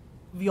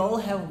 we all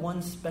have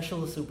one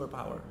special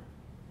superpower.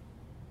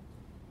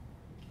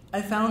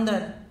 I found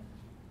that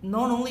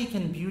not only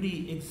can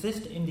beauty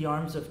exist in the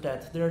arms of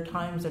death, there are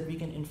times that we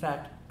can in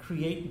fact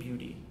create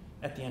beauty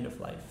at the end of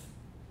life.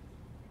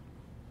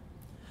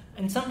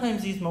 And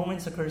sometimes these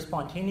moments occur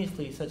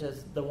spontaneously, such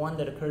as the one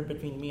that occurred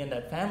between me and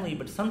that family,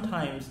 but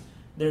sometimes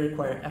they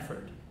require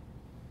effort.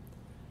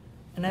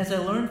 And as I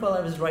learned while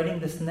I was writing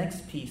this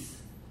next piece,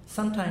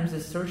 sometimes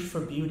this search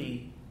for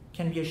beauty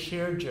can be a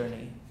shared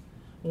journey,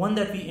 one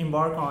that we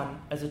embark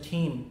on as a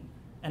team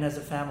and as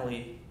a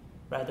family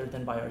rather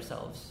than by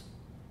ourselves.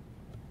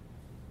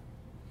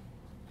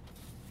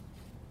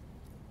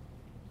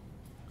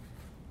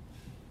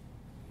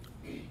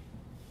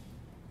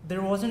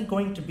 There wasn't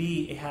going to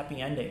be a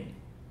happy ending.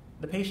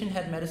 The patient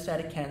had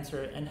metastatic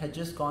cancer and had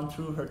just gone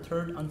through her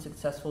third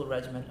unsuccessful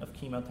regimen of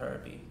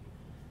chemotherapy.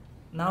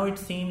 Now it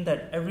seemed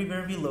that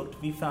everywhere we looked,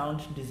 we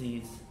found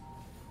disease.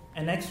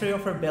 An X-ray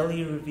of her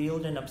belly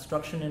revealed an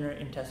obstruction in her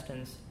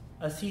intestines.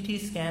 A CT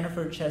scan of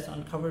her chest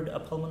uncovered a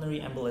pulmonary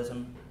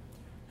embolism.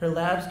 Her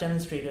labs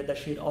demonstrated that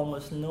she had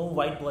almost no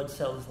white blood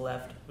cells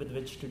left with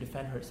which to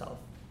defend herself.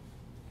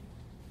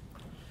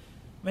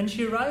 When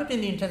she arrived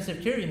in the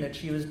intensive care unit,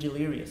 she was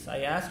delirious. I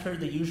asked her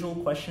the usual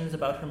questions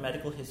about her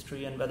medical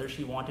history and whether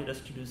she wanted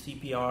us to do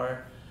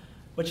CPR,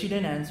 but she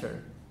didn't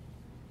answer.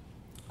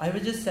 I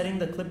was just setting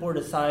the clipboard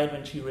aside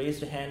when she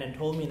raised a hand and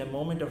told me in a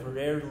moment of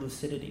rare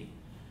lucidity,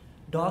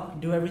 "Doc,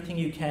 do everything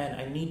you can.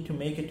 I need to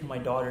make it to my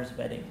daughter's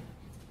wedding."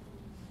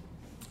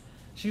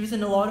 She was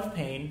in a lot of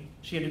pain.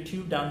 She had a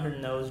tube down her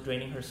nose,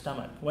 draining her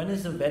stomach. "When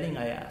is the wedding?"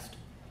 I asked.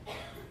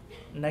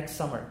 "Next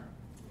summer."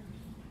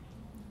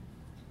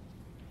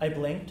 I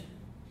blinked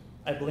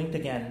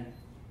again,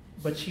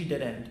 but she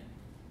didn't.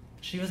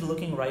 She was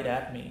looking right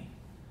at me.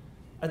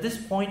 At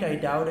this point, I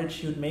doubted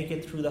she would make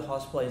it through the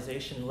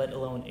hospitalization, let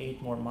alone 8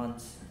 more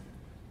months.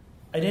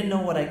 I didn't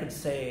know what I could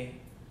say.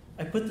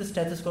 I put the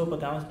stethoscope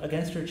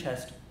against her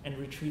chest and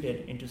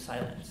retreated into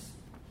silence.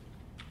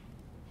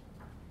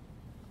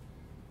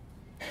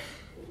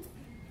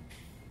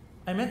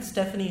 I met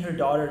Stephanie, her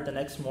daughter, the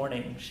next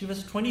morning. She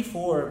was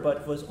 24,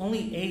 but was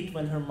only 8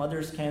 when her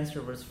mother's cancer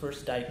was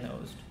first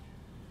diagnosed.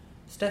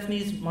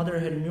 Stephanie's mother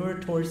had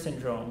Muir-Torre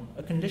syndrome,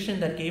 a condition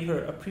that gave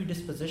her a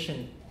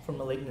predisposition for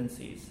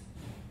malignancies.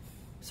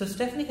 So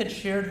Stephanie had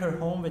shared her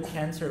home with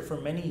cancer for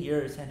many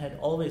years and had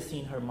always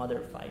seen her mother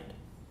fight.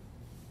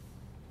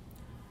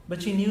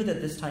 But she knew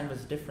that this time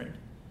was different.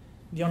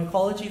 The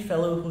oncology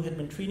fellow who had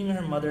been treating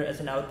her mother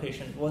as an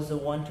outpatient was the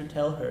one to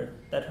tell her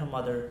that her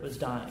mother was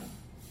dying.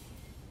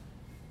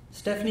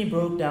 Stephanie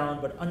broke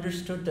down but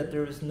understood that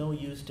there was no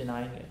use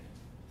denying it.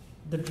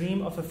 The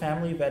dream of a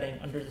family wedding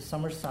under the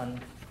summer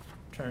sun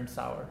turned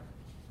sour.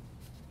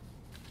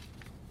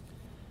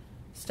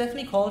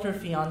 Stephanie called her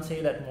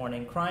fiancé that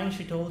morning. Crying,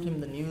 she told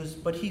him the news,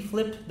 but he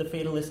flipped the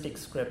fatalistic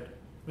script.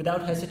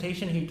 Without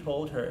hesitation, he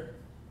told her,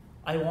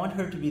 "I want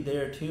her to be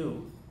there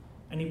too."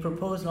 And he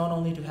proposed not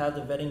only to have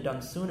the wedding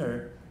done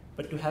sooner,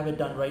 but to have it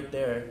done right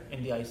there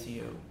in the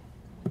ICU.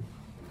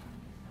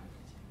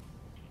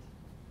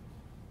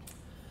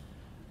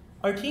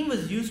 Our team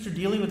was used to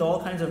dealing with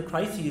all kinds of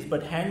crises,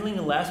 but handling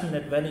a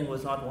last-minute wedding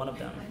was not one of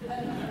them.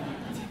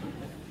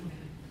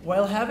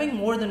 While having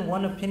more than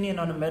one opinion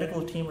on a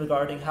medical team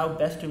regarding how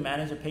best to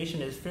manage a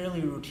patient is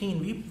fairly routine,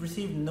 we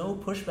received no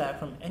pushback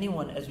from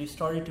anyone as we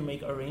started to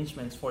make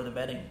arrangements for the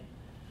wedding.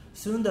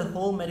 Soon the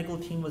whole medical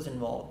team was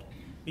involved.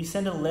 We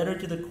sent a letter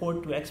to the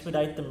court to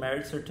expedite the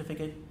marriage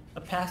certificate. A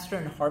pastor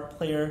and harp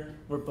player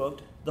were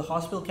booked. The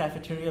hospital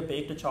cafeteria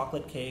baked a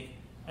chocolate cake,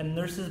 and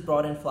nurses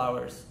brought in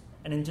flowers.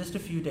 And in just a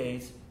few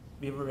days,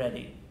 we were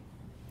ready.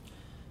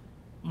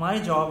 My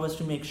job was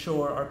to make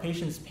sure our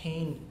patient's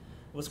pain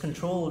was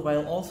controlled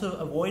while also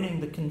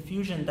avoiding the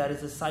confusion that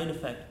is a side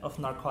effect of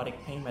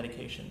narcotic pain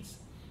medications.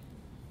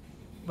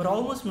 But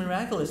almost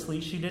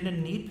miraculously, she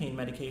didn't need pain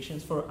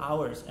medications for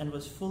hours and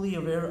was fully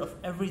aware of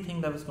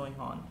everything that was going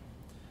on.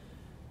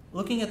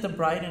 Looking at the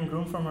bride and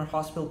groom from her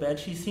hospital bed,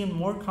 she seemed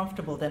more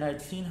comfortable than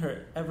I'd seen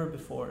her ever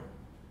before.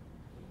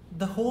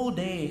 The whole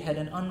day had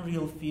an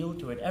unreal feel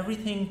to it.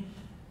 Everything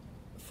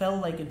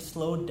felt like it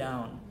slowed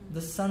down.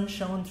 The sun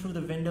shone through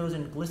the windows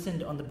and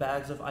glistened on the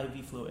bags of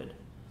IV fluid.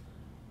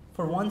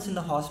 For once in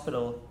the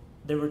hospital,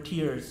 there were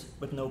tears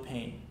with no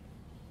pain.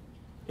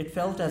 It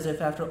felt as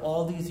if after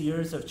all these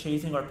years of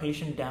chasing our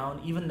patient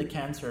down, even the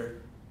cancer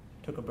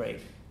took a break.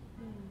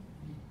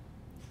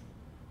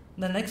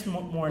 The next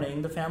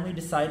morning, the family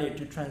decided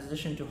to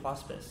transition to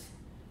hospice.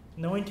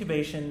 No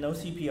intubation, no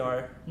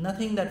CPR,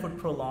 nothing that would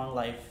prolong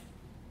life.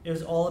 It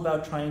was all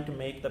about trying to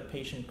make the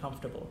patient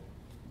comfortable.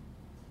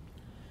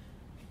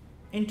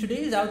 In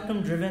today's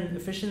outcome-driven,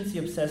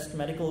 efficiency-obsessed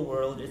medical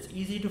world, it's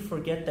easy to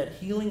forget that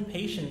healing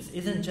patients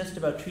isn't just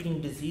about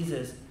treating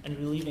diseases and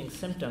relieving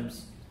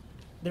symptoms.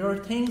 There are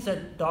things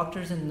that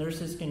doctors and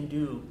nurses can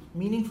do,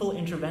 meaningful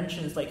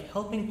interventions like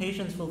helping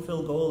patients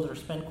fulfill goals or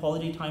spend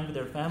quality time with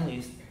their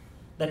families,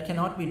 that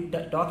cannot be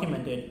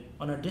documented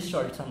on a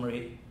discharge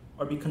summary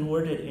or be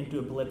converted into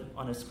a blip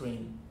on a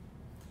screen.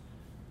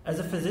 As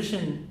a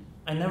physician,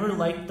 I never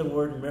liked the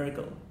word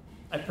miracle.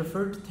 I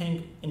preferred to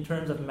think in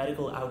terms of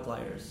medical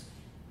outliers.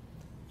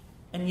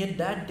 And yet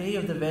that day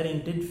of the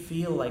wedding did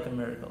feel like a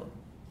miracle.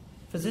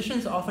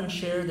 Physicians often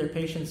share their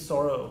patients'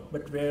 sorrow,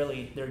 but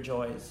rarely their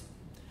joys.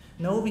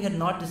 No, we had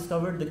not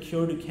discovered the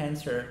cure to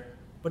cancer,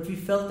 but we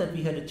felt that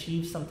we had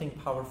achieved something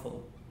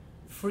powerful,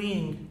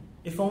 freeing,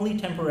 if only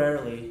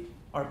temporarily,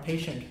 our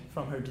patient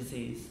from her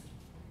disease.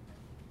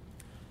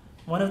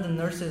 One of the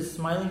nurses,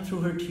 smiling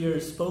through her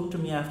tears, spoke to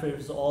me after it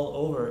was all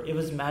over. It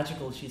was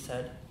magical, she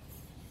said.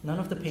 None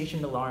of the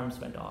patient alarms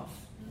went off.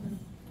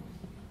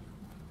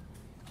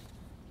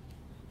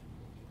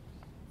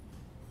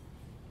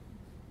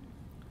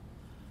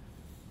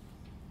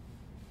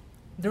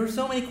 There were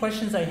so many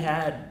questions I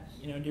had,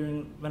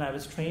 during when I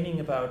was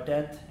training about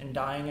death and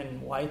dying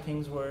and why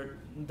things were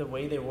the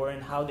way they were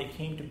and how they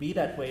came to be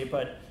that way,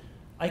 but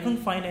I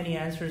couldn't find any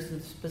answers to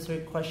the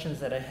specific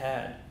questions that I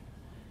had.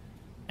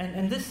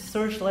 And this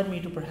search led me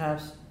to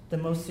perhaps the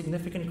most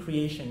significant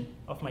creation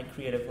of my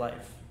creative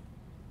life.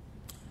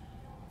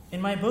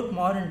 In my book,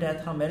 Modern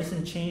Death, How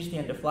Medicine Changed the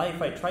End of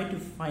Life, I tried to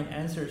find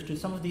answers to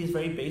some of these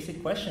very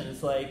basic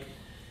questions like,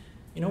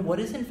 what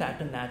is in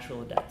fact a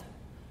natural death?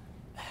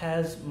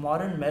 Has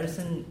modern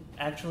medicine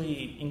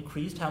actually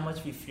increased how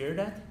much we fear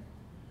death?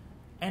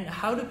 And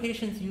how do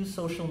patients use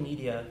social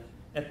media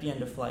at the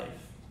end of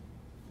life?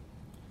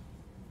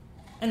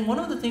 And one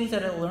of the things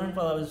that I learned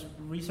while I was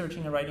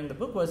researching and writing the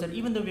book was that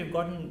even though we've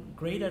gotten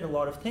great at a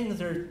lot of things,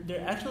 there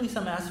are actually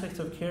some aspects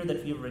of care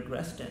that we've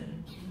regressed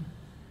in.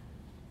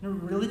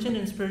 Religion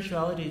and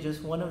spirituality is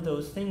just one of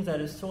those things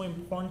that is so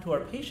important to our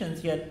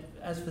patients, yet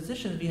as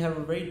physicians we have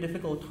a very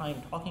difficult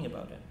time talking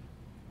about it.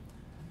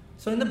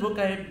 So in the book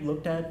I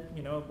looked at,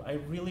 I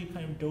really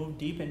kind of dove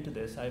deep into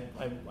this.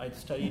 I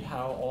studied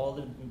how all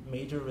the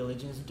major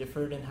religions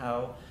differed and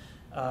how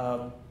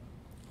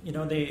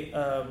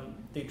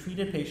they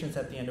treated patients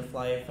at the end of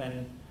life,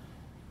 and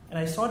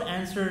I sought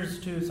answers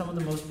to some of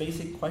the most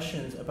basic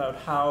questions about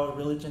how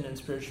religion and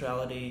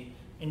spirituality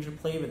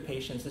interplay with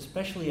patients,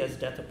 especially as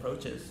death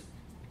approaches.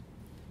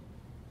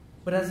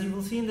 But as you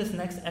will see in this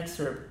next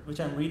excerpt, which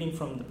I'm reading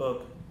from the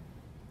book,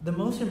 the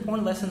most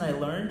important lesson I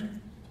learned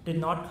did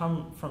not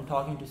come from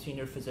talking to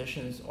senior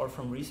physicians or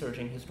from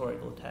researching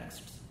historical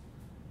texts,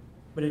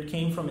 but it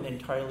came from an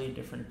entirely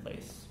different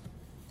place.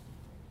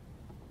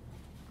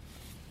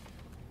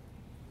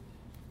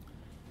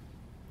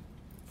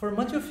 For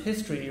much of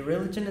history,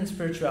 religion and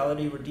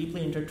spirituality were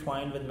deeply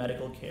intertwined with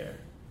medical care.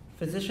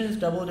 Physicians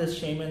doubled as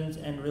shamans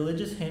and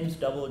religious hymns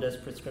doubled as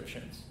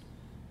prescriptions.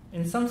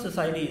 In some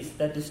societies,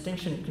 that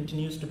distinction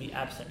continues to be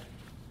absent.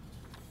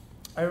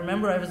 I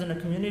remember I was in a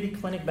community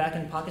clinic back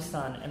in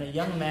Pakistan, and a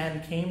young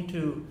man came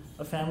to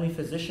a family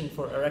physician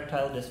for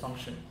erectile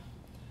dysfunction.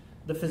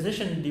 The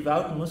physician,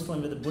 devout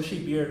Muslim with a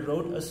bushy beard,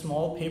 wrote a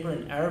small paper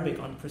in Arabic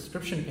on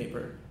prescription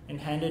paper and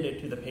handed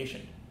it to the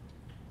patient.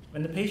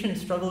 When the patient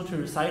struggled to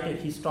recite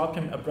it, he stopped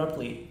him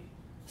abruptly.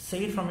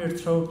 "Say it from your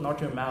throat, not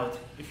your mouth.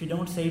 If you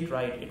don't say it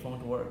right, it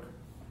won't work."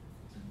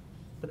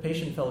 The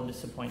patient felt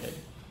disappointed.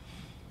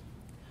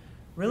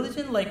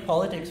 Religion, like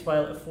politics,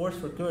 while a force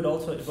for good,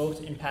 also evokes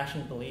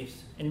impassioned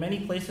beliefs. In many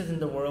places in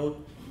the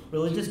world,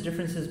 religious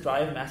differences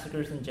drive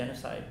massacres and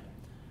genocide.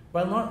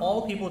 While not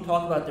all people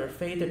talk about their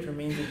faith, it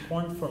remains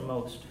important for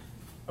most.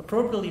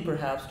 Appropriately,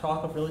 perhaps,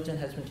 talk of religion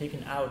has been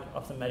taken out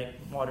of the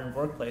modern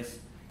workplace,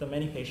 though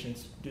many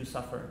patients do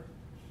suffer.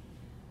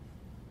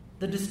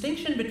 The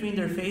distinction between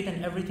their faith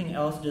and everything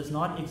else does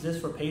not exist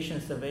for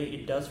patients the way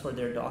it does for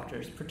their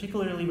doctors,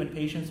 particularly when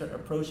patients are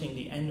approaching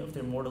the end of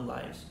their mortal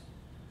lives.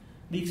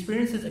 The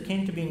experience is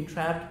akin to being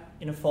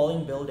trapped in a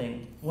falling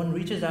building. One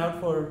reaches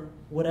out for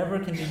whatever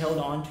can be held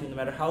on to, no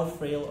matter how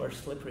frail or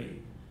slippery.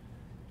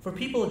 For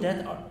people,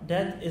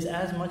 death is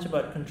as much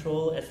about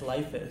control as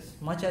life is.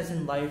 Much as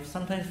in life,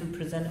 sometimes we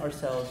present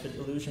ourselves with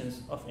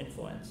illusions of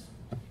influence.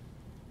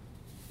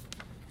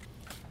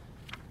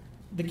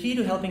 The key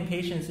to helping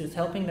patients is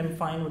helping them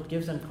find what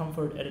gives them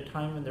comfort at a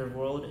time when their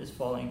world is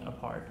falling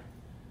apart.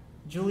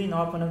 Julie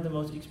Knopp, one of the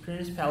most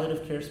experienced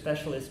palliative care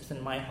specialists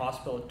in my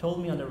hospital,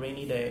 told me on a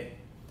rainy day,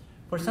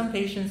 for some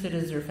patients it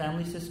is their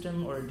family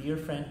system or a dear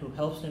friend who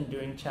helps them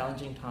during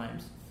challenging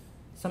times.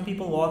 Some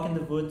people walk in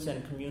the woods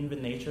and commune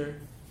with nature.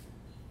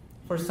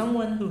 For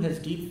someone who has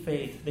deep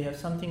faith, they have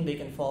something they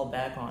can fall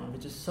back on,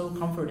 which is so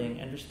comforting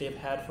and which they've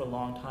had for a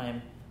long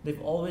time.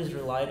 They've always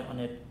relied on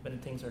it when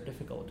things are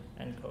difficult,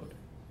 end quote.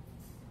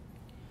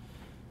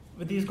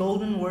 With these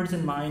golden words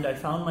in mind, I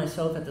found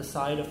myself at the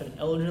side of an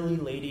elderly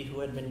lady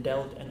who had been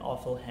dealt an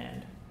awful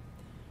hand.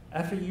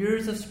 After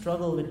years of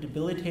struggle with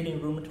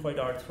debilitating rheumatoid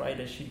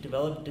arthritis, she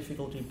developed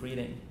difficulty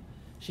breathing.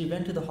 She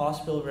went to the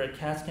hospital where a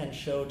CAT scan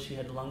showed she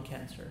had lung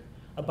cancer.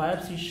 A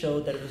biopsy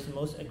showed that it was the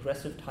most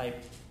aggressive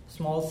type,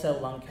 small cell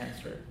lung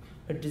cancer.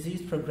 Her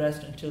disease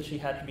progressed until she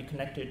had to be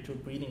connected to a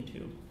breathing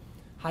tube.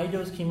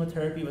 High-dose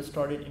chemotherapy was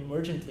started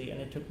emergently,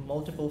 and it took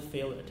multiple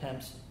failed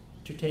attempts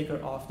to take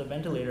her off the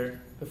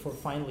ventilator before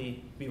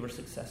finally we were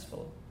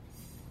successful.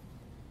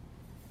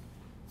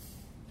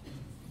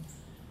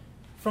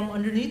 From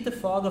underneath the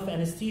fog of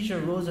anesthesia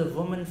rose a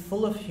woman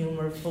full of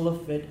humor, full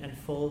of wit, and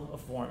full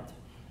of warmth.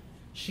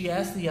 She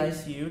asked the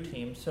ICU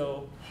team,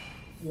 "So,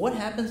 what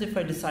happens if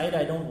I decide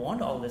I don't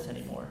want all this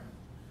anymore?"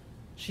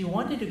 She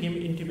wanted to give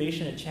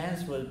intubation a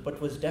chance,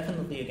 but was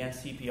definitely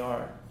against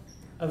CPR.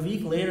 A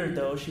week later,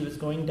 though, she was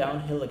going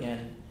downhill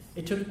again.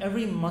 It took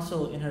every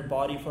muscle in her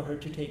body for her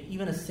to take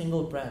even a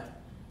single breath.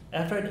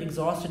 After I'd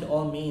exhausted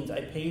all means,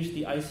 I paged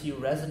the ICU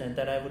resident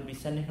that I would be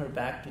sending her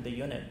back to the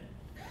unit.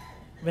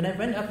 When I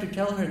went up to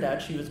tell her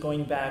that she was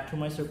going back, to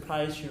my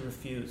surprise, she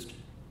refused.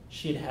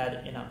 She had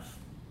had enough.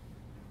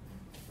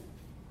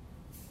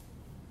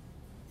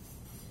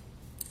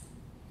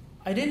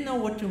 I didn't know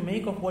what to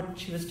make of what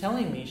she was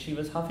telling me. She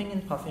was huffing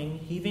and puffing,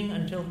 heaving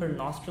until her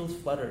nostrils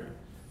fluttered.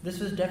 This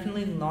was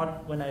definitely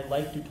not when I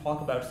liked to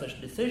talk about such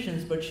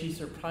decisions, but she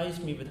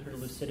surprised me with her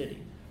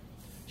lucidity.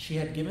 She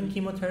had given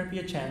chemotherapy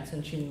a chance,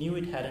 and she knew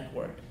it hadn't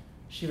worked.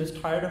 She was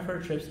tired of her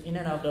trips in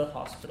and out of the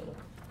hospital.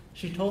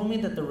 She told me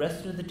that the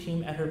rest of the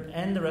team at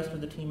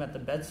the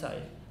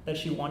bedside, that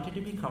she wanted to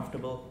be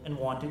comfortable and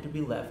wanted to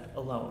be left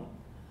alone.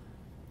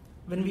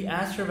 When we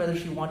asked her whether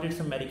she wanted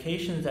some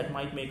medications that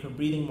might make her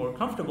breathing more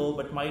comfortable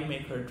but might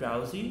make her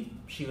drowsy,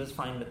 she was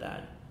fine with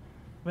that.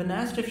 When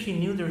asked if she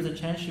knew there was a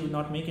chance she would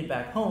not make it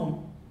back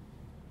home,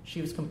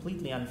 she was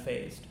completely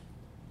unfazed.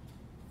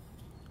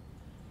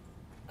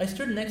 I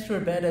stood next to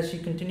her bed as she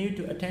continued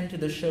to attend to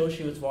the show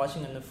she was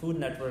watching on the Food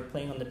Network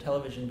playing on the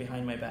television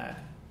behind my back.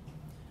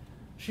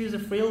 She was a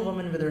frail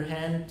woman with her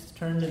hands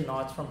turned in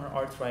knots from her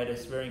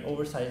arthritis, wearing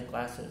oversized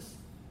glasses.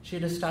 She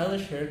had a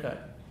stylish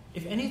haircut.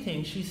 If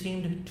anything, she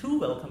seemed too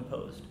well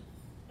composed,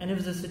 and it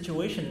was a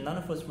situation none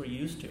of us were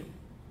used to.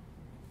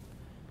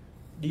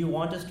 "Do you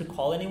want us to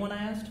call anyone?"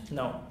 I asked.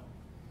 "No."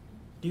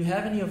 "Do you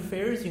have any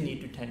affairs you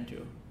need to tend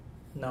to?"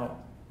 "No."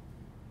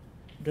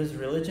 "Does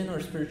religion or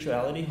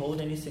spirituality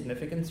hold any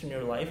significance in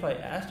your life?" I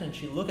asked, and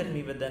she looked at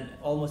me with an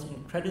almost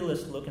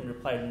incredulous look and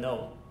replied,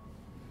 "No."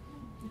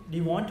 "Do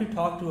you want to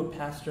talk to a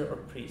pastor or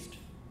priest?"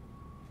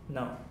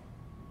 "No."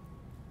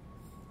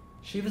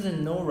 She was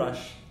in no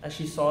rush as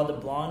she saw the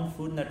blonde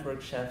Food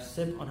Network chef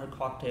sip on her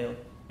cocktail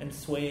and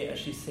sway as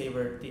she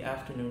savored the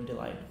afternoon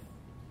delight.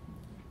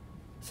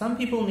 Some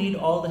people need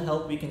all the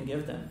help we can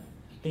give them.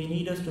 They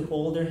need us to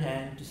hold their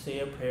hand, to say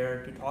a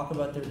prayer, to talk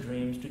about their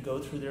dreams, to go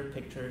through their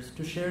pictures,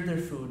 to share their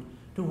food,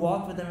 to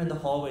walk with them in the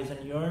hallways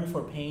and yearn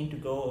for pain to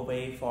go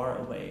away, far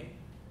away.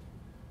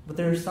 But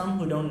there are some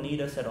who don't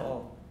need us at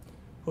all,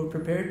 who are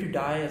prepared to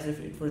die as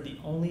if it were the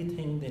only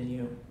thing they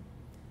knew.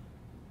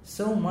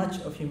 So much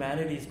of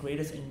humanity's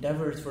greatest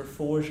endeavors were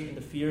forged in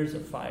the fires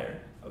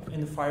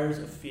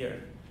of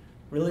fear,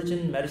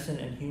 religion, medicine,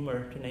 and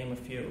humor, to name a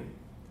few.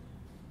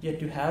 Yet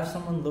to have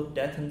someone look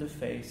death in the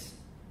face,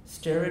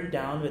 stare it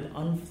down with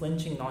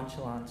unflinching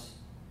nonchalance,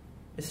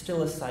 is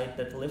still a sight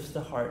that lifts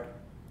the heart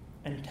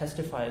and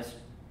testifies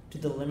to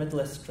the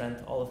limitless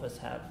strength all of us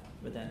have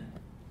within.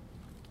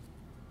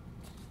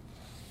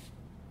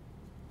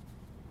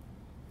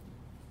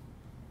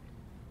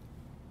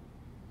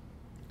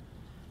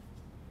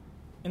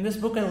 In this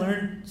book, I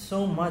learned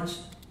so much,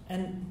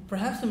 and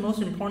perhaps the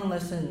most important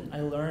lesson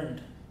I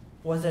learned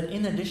was that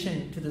in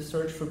addition to the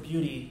search for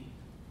beauty,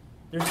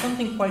 there's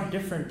something quite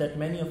different that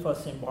many of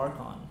us embark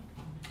on,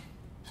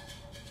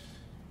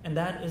 and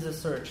that is a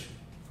search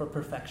for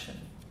perfection.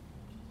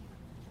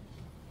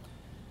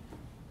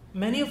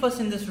 Many of us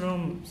in this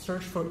room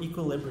search for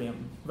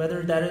equilibrium,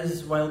 whether that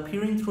is while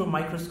peering through a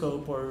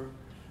microscope or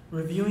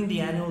reviewing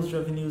the annual's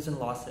revenues and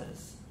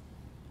losses.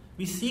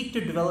 We seek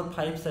to develop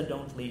pipes that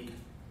don't leak,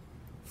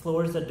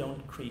 floors that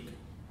don't creak.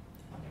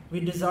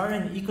 We desire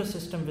an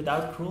ecosystem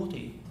without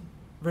cruelty,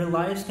 where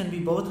lives can be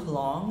both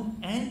long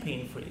and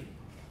pain-free.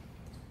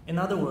 In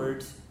other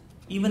words,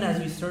 even as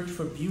we search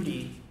for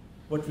beauty,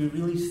 what we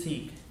really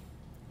seek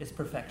is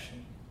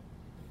perfection.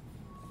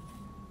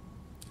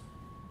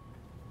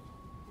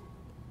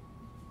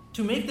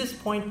 To make this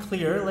point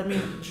clear, let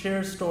me share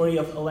a story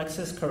of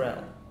Alexis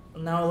Carrel.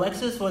 Now,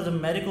 Alexis was a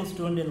medical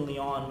student in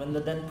Lyon when the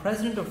then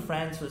president of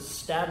France was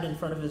stabbed in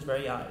front of his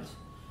very eyes.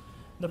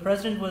 The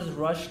president was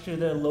rushed to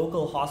the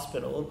local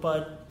hospital,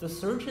 but the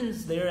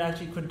surgeons there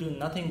actually could do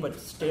nothing but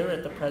stare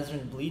at the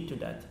president bleed to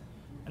death.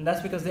 And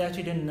that's because they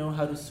actually didn't know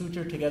how to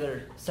suture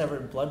together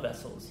severed blood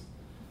vessels.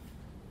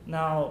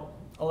 Now,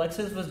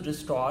 Alexis was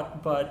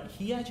distraught, but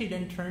he actually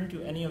didn't turn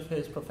to any of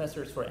his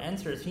professors for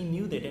answers. He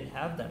knew they didn't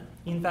have them.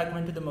 He, in fact,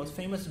 went to the most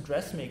famous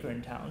dressmaker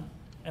in town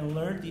and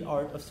learned the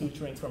art of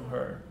suturing from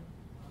her.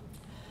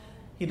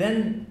 He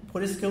then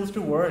put his skills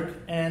to work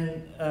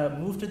and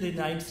moved to the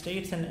United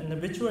States, and an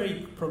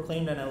obituary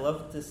proclaimed, and I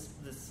love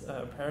this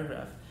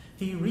paragraph,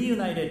 he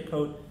reunited,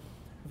 quote,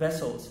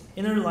 vessels,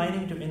 inner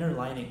lining to inner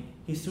lining.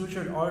 He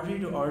sutured artery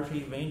to artery,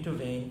 vein to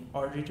vein,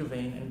 artery to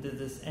vein, and did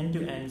this end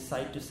to end,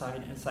 side to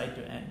side, and side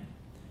to end.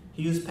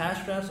 He used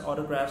patch grafts,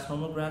 autografts,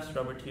 homografts,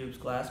 rubber tubes,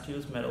 glass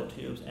tubes, metal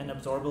tubes, and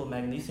absorbable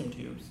magnesium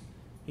tubes.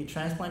 He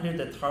transplanted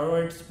the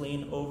thyroid,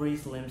 spleen,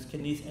 ovaries, limbs,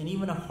 kidneys, and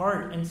even a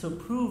heart, and so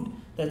proved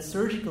that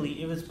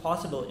surgically it was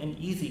possible and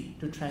easy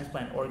to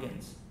transplant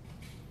organs.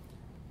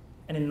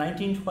 And in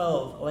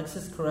 1912,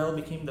 Alexis Carrel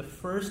became the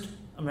first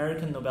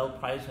American Nobel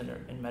Prize winner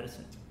in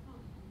medicine.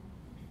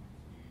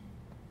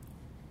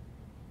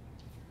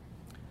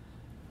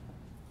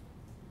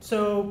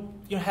 So,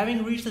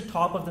 having reached the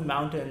top of the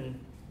mountain,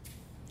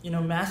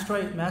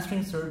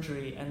 mastering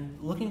surgery and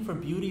looking for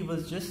beauty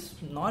was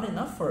just not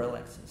enough for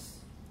Alexis.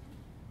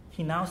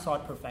 He now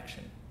sought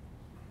perfection.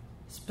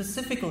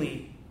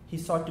 Specifically, he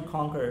sought to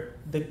conquer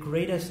the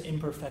greatest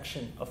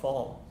imperfection of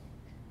all,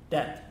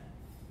 death.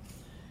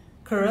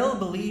 Carrel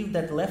believed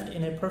that left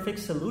in a perfect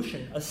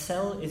solution, a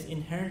cell is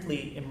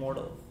inherently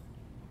immortal.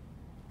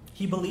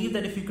 He believed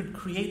that if you could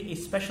create a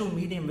special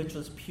medium which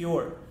was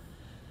pure,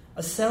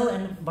 a cell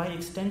and by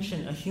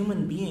extension a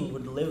human being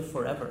would live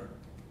forever.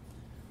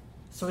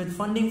 So with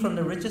funding from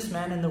the richest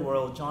man in the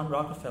world, John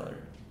Rockefeller,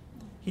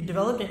 he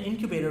developed an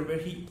incubator where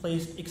he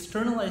placed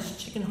externalized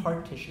chicken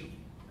heart tissue.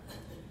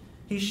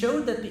 He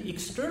showed that the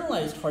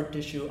externalized heart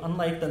tissue,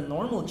 unlike the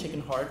normal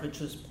chicken heart, which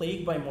was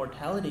plagued by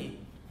mortality,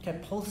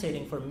 kept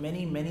pulsating for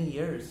many, many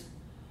years.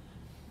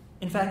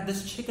 In fact,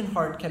 this chicken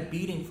heart kept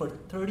beating for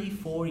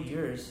 34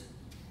 years,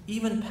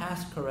 even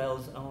past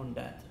Carrel's own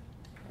death.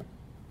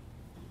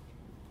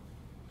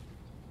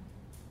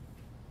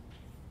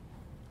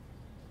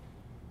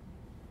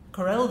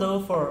 Carrel, though,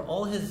 for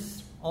all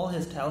his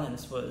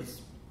talents,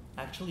 was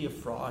actually a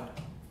fraud.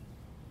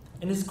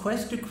 In his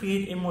quest to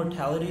create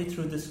immortality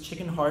through this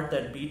chicken heart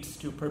that beats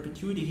to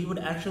perpetuity, he would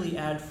actually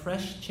add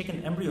fresh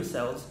chicken embryo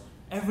cells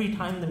every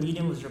time the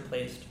medium was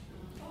replaced.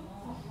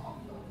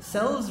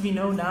 Cells we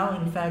know now,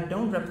 in fact,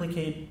 don't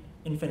replicate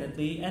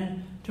infinitely,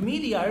 and to me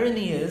the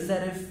irony is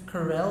that if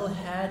Carrel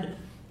had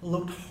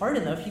looked hard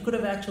enough, he could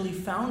have actually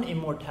found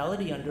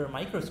immortality under a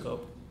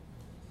microscope.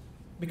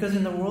 Because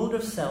in the world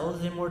of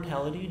cells,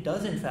 immortality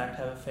does in fact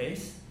have a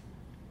face,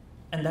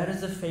 and that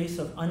is the face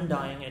of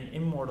undying and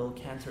immortal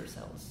cancer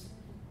cells.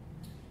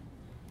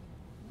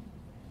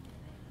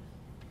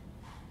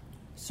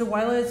 So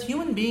while as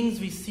human beings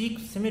we seek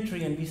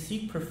symmetry and we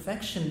seek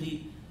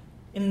perfection,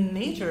 in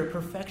nature,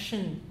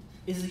 perfection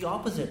is the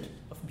opposite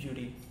of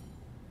beauty.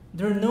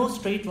 There are no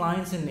straight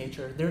lines in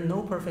nature. There are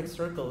no perfect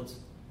circles.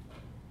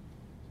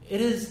 It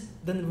is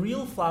the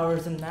real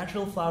flowers and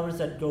natural flowers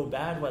that go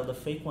bad while the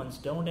fake ones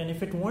don't. And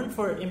if it weren't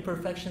for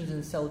imperfections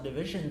in cell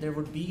division, there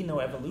would be no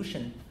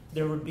evolution.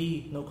 There would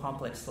be no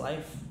complex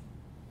life.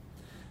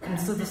 And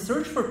so the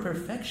search for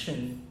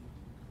perfection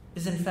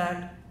is in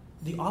fact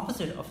the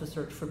opposite of the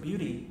search for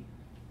beauty.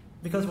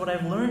 Because what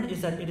I've learned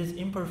is that it is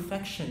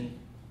imperfection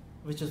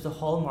which is the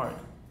hallmark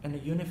and a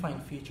unifying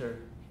feature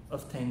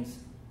of things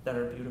that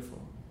are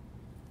beautiful.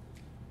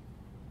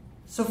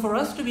 So for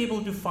us to be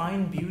able to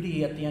find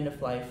beauty at the end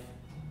of life,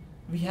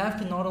 we have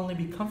to not only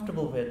be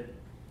comfortable with,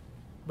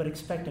 but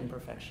expect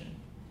imperfection.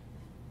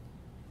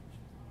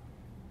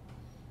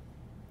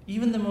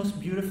 Even the most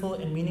beautiful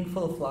and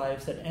meaningful of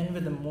lives that end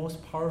with the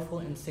most powerful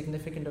and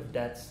significant of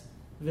deaths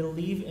will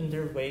leave in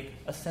their wake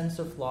a sense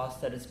of loss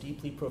that is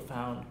deeply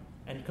profound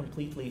and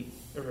completely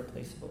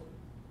irreplaceable.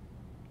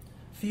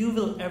 Few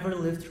will ever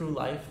live through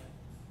life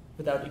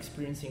without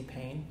experiencing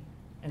pain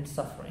and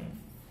suffering.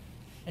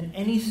 And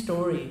any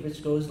story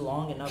which goes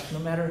long enough, no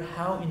matter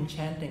how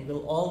enchanting,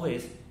 will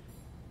always,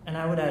 and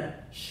I would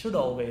add, should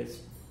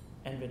always,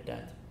 end with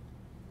death.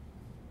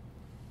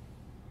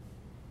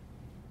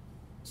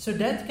 So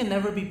death can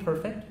never be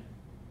perfect,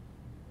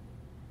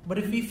 but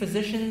if we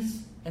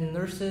physicians and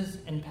nurses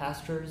and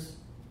pastors,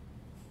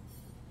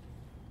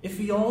 if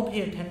we all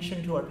pay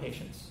attention to our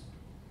patients,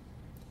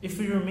 if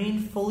we remain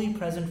fully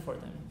present for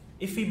them,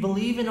 if we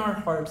believe in our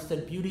hearts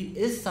that beauty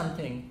is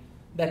something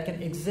that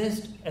can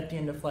exist at the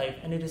end of life,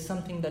 and it is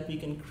something that we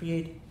can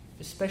create,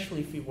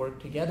 especially if we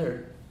work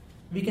together,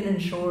 we can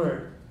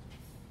ensure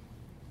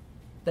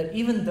that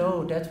even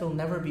though death will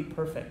never be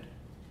perfect,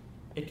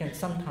 it can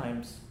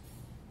sometimes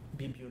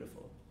be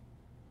beautiful.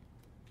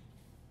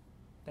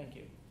 Thank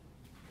you.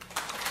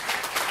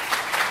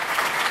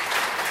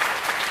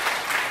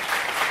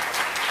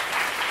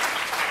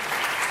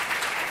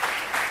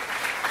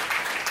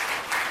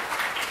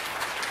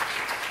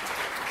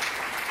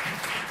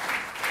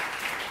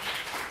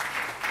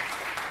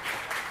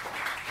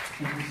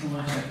 Thank you so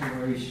much, Dr.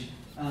 Warraich.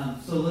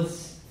 So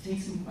let's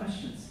take some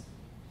questions.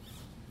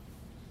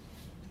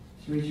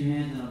 Just raise your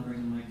hand and I'll bring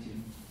the mic to you.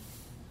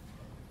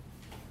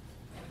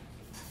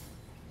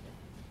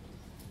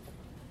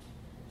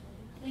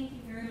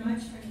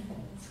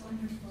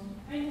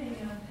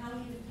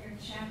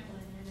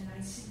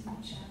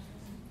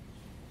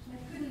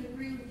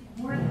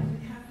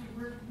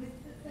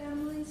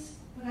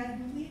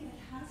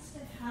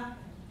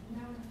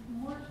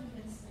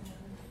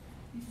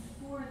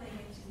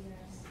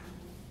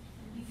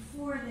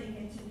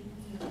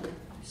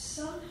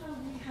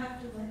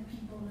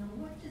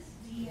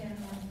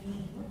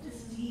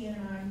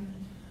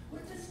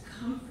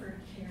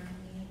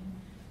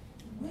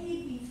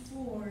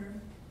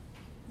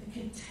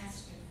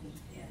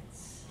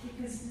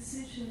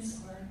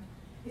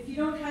 if you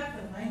don't have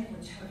the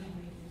language, how do you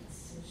make the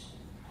decision?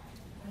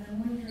 And I'm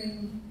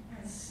wondering,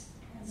 as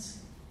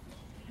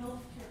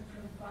healthcare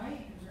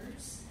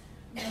providers,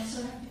 we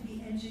also have to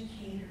be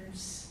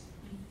educators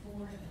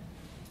before them.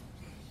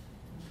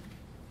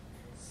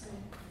 So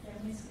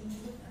families can be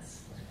with us.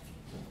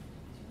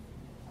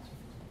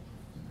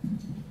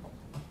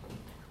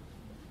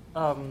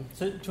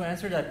 So to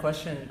answer that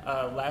question,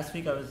 last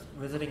week I was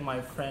visiting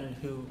my friend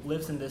who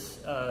lives in this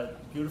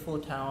beautiful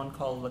town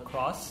called La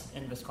Crosse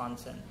in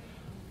Wisconsin.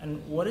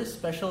 And what is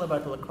special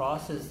about La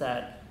Crosse is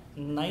that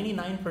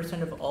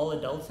 99% of all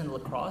adults in La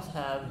Crosse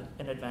have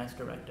an advance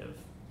directive.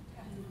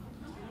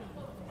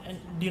 And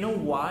do you know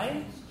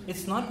why?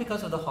 It's not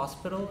because of the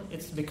hospital,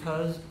 it's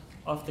because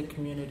of the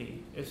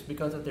community. It's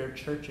because of their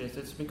churches.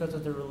 It's because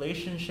of the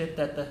relationship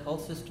that the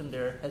health system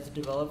there has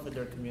developed with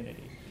their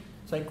community.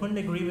 So I couldn't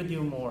agree with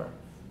you more.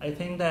 I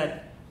think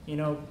that,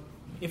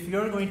 if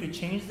you're going to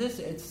change this,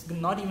 it's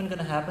not even going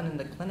to happen in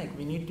the clinic.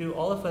 We need to,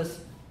 all of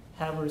us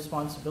have a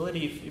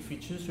responsibility, if we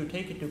choose to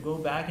take it, to go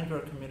back into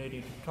our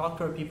community, to talk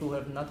to our people who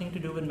have nothing to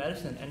do with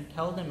medicine and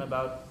tell them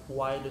about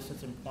why this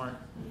is important.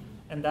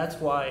 And that's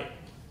why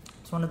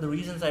it's one of the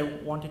reasons I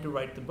wanted to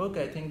write the book.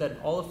 I think that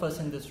all of us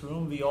in this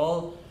room,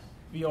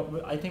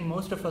 I think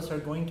most of us are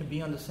going to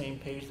be on the same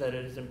page that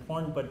it is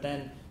important, but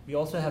then we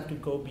also have to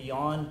go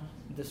beyond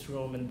this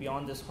room and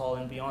beyond this hall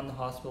and beyond the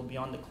hospital,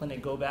 beyond the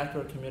clinic, go back to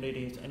our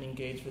communities and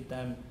engage with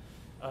them.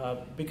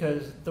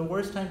 Because the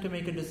worst time to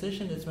make a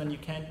decision is when you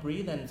can't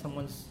breathe and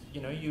someone's,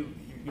 you're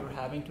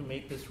having to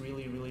make this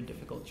really, really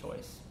difficult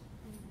choice.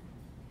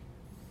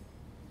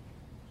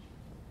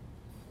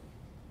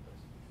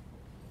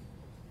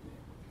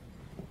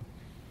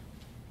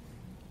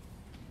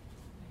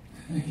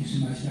 Thank you so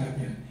much,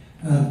 Doctor.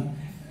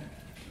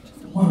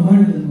 One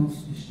of the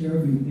most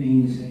disturbing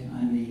things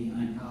on the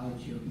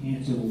oncology or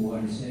cancer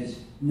ward, it says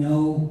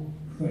no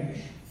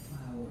fresh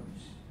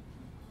flowers.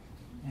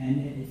 And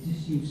it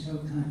just seems so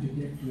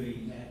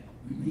contradictory that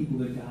when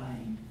people are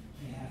dying,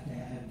 they have to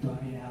have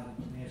dried out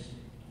plastic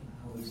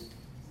flowers.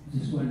 I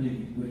just wondered if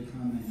you would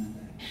comment on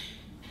that.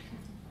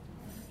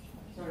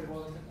 Sorry,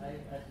 what was it?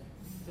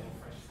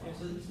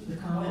 So the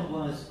comment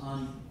was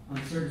on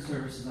certain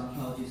services,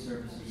 oncology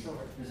services. Sure.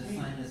 There's a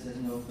sign that says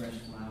no fresh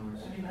flowers.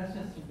 I mean, that's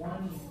just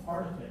one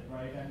part of it,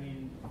 right? I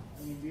mean,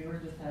 we were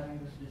just having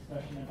this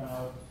discussion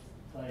about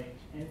like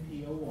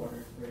NPO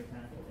orders, for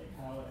example, like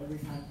how every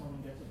time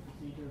someone gets a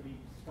procedure, we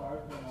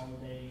start them all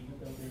day, even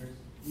though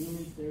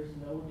there's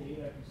no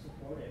data to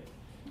support it.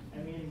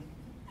 I mean,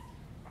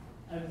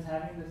 I was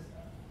having this.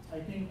 I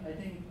think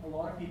a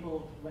lot of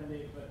people, when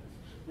they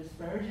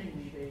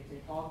disparagingly they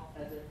talk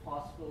as if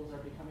hospitals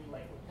are becoming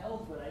like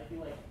hotels, but I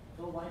feel like,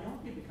 so why don't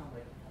we become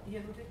like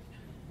hotels?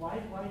 Why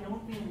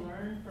don't we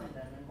learn from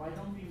them, and why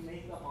don't we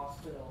make the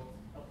hospital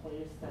a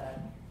place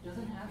that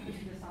doesn't have to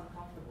be this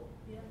uncomfortable?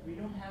 Yeah. We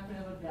don't have to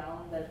have a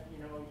gown that you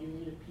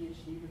need a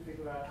PhD to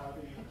figure out how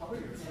to cover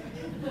yourself.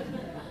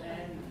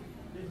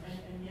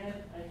 and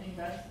yet I think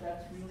that's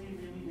really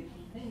the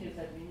key thing is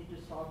that we need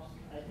to stop.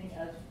 I think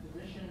as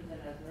physicians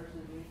and as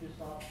nurses, we need to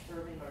stop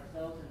serving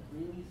ourselves and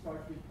really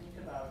start to think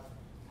about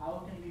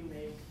how can we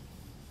make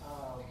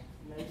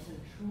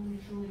medicine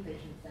truly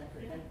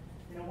patient-centric.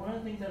 And one of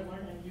the things I've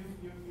learned, and you've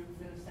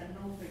been a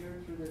seminal figure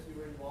through this, you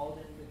were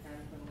involved in the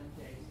Sherwin Nuland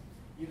case.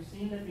 You've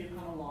seen that we've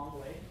come a long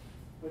way,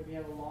 but we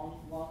have a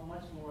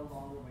much more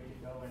longer way to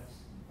go, and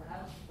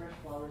perhaps fresh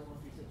flowers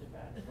won't be such a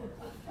bad story.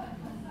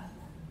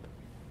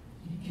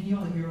 Can you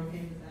all hear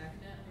okay with that?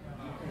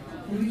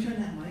 Can we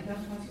turn that mic up,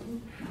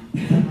 possibly?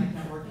 Is that mic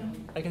not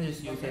working? I can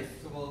just use it.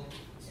 So we'll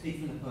speak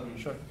from the podium.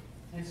 Sure.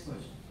 Next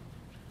question.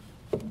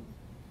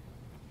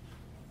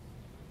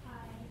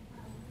 Hi.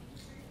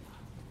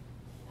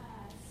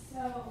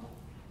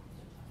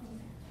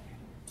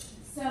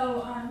 So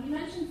you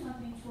mentioned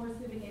something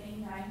towards the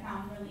beginning that I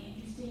found really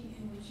interesting,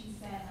 in which you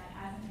said that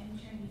as an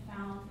intern you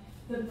found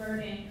the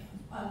burden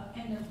of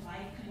end of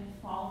life kind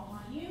of fall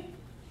upon you.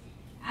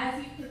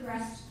 As you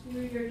progressed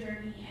through your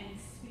journey and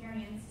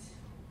experienced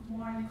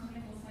more in the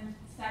clinical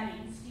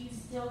settings, do you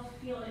still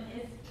feel it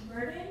is a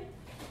burden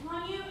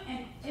upon you?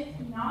 And if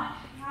not,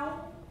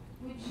 how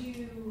would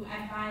you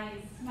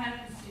advise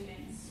medical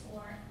students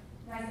or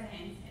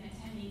residents and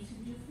attendees who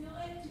do feel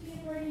it to be a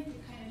burden to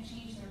kind of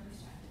change their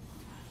perspective on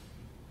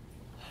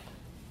that?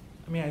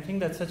 I mean, I think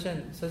that's such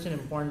an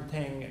important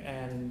thing,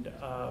 and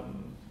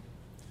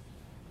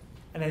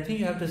I think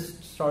you have to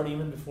start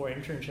even before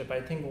internship.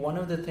 I think one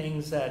of the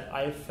things that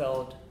I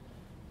felt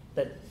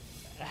that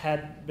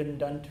had been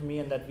done to me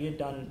and that we had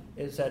done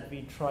is that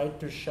we tried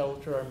to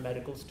shelter our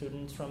medical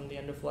students from the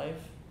end of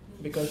life,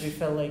 because we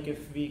felt like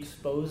if we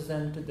expose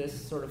them to this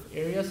sort of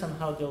area,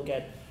 somehow they'll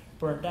get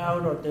burnt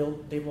out, or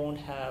they won't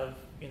have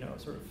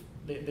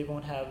they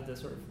won't have the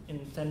sort of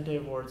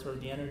incentive or sort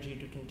of the energy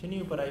to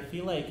continue. But I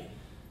feel like,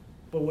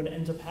 but what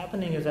ends up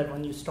happening is that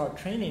when you start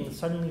training,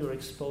 suddenly you're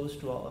exposed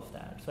to all of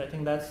that. So I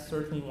think that's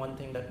certainly one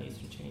thing that needs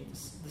to change.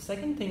 The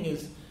second thing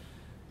is,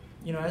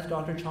 as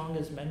Dr. Chong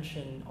has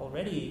mentioned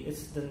already,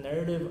 it's the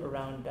narrative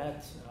around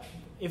death.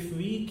 if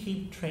we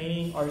keep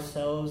training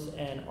ourselves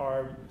and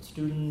our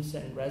students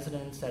and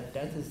residents that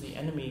death is the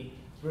enemy,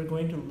 we're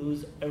going to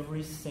lose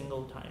every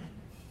single time.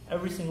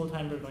 Every single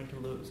time we're going to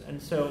lose.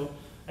 And so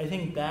I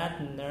think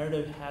that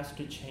narrative has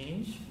to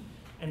change,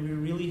 and we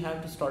really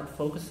have to start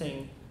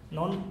focusing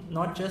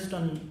not just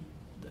on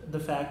the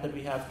fact that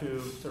we have to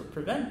sort of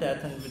prevent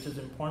death, and which is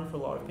important for a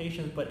lot of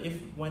patients, but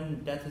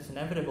when death is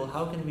inevitable,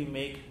 how can we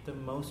make the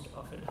most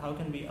of it? How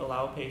can we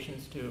allow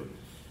patients to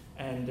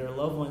and their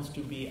loved ones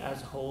to be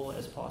as whole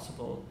as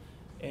possible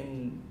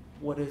in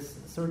what is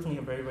certainly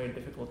a very, very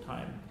difficult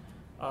time?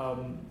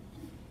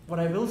 What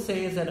I will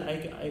say is that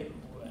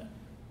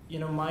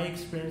my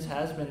experience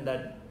has been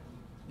that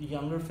the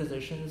younger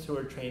physicians who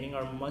are training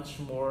are much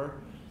more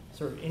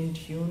sort of in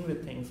tune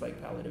with things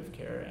like palliative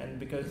care, and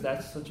because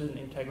that's such an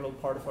integral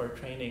part of our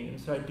training. And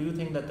so I do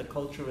think that the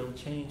culture will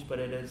change, but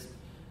it is,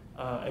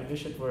 I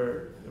wish it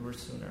were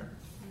sooner.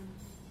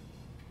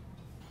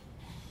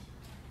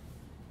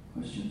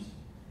 Questions?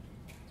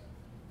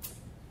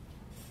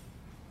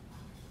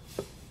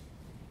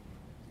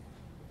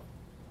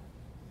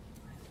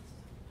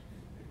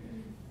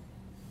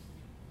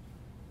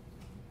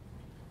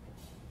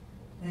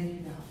 Thank you,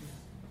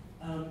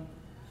 Doctor.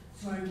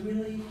 So I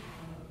really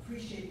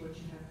appreciate what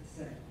you have to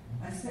say.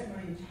 I spent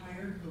my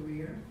entire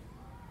career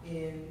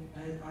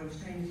I was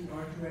trained as an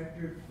art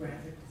director,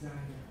 graphic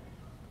designer.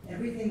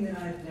 Everything that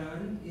I've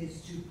done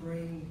is to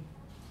bring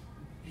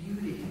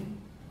beauty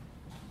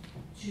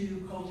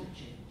to culture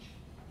change.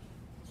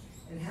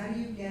 And how do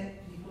you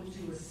get people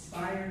to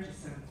aspire to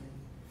something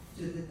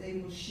so that they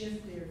will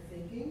shift their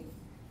thinking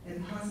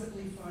and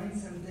possibly find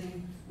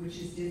something which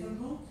is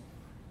difficult,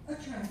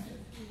 attractive?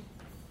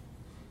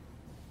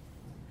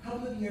 A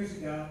couple of years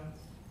ago,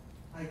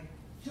 I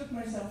took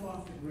myself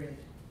off the grid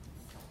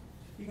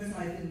because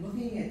I've been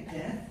looking at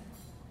death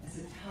as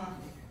a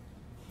topic,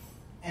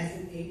 as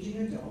an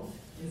aging adult,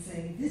 and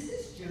saying, this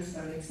is just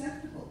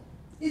unacceptable.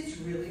 It's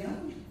really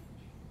ugly.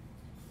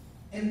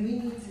 And we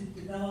need to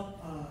develop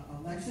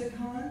a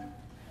lexicon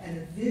and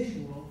a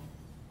visual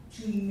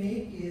to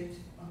make it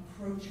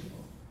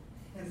approachable.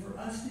 And for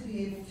us to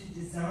be able to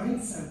design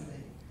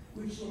something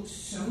which looks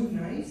so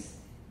nice,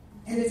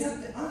 and it's up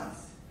to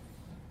us,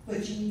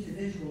 but you need to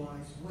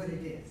visualize what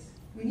it is.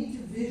 We need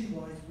to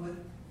visualize what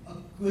a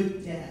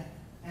good death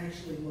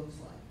actually looks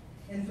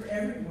like. And for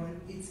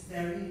everyone, it's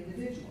very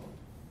individual.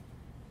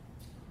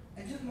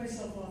 I took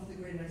myself off the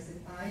grid and I said,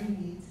 I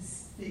need to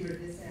figure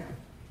this out.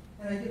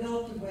 And I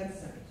developed a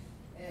website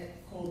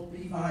called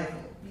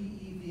Revival,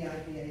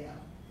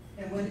 B-E-V-I-V-A-L.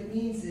 And what it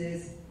means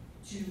is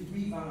to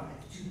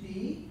revive, to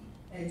be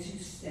and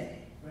to stay,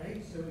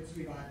 right? So it's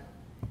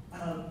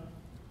revival.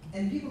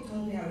 And people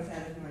told me I was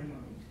out of my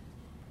mind.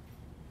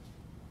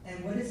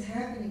 And what is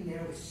happening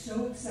now is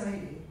so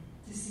exciting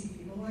to see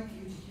people like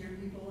you, to hear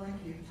people like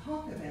you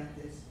talk about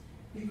this,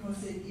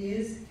 because it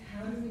is,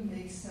 how do we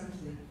make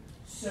something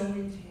so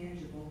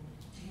intangible,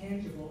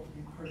 tangible,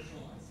 and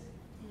personalize it?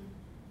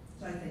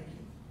 So I thank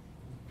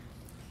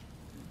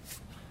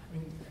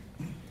you.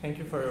 Thank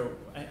you for,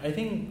 I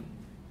think,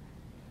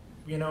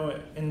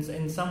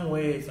 in some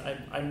ways,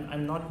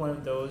 I'm not one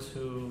of those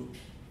who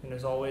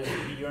is always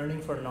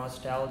yearning for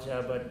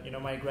nostalgia, but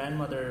my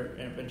grandmother,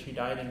 when she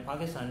died in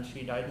Pakistan,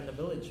 she died in the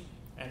village,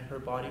 and her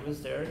body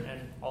was there,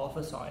 and all of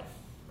us saw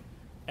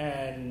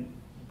it.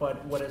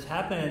 But what has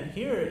happened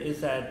here is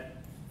that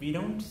we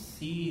don't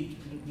see,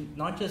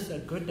 not just a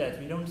good death,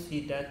 we don't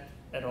see death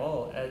at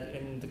all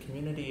in the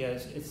community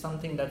as it's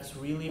something that's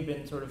really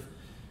been sort of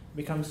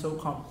become so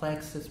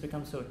complex, it's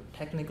become so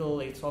technical,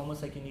 it's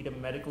almost like you need a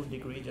medical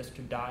degree just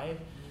to die.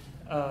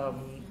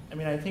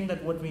 I think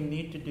that what we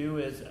need to do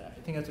is,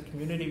 I think as a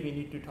community we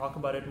need to talk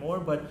about it more,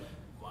 but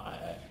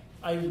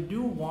I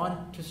do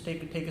want to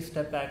take a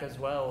step back as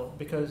well,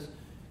 because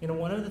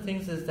one of the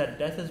things is that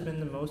death has been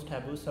the most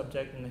taboo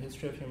subject in the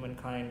history of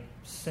humankind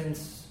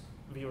since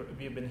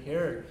we've been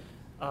here.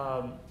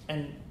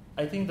 And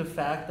I think the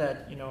fact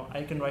that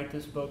I can write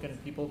this book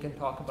and people can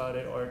talk about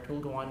it, or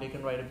Atul Guwande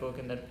can write a book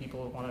and that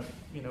people want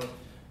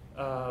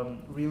to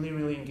really,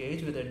 really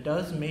engage with it,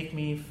 does make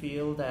me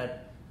feel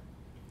that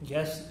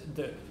yes,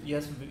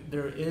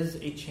 there is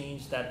a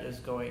change that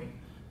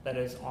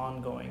is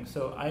ongoing.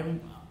 So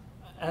I'm,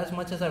 as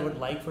much as I would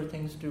like for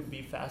things to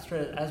be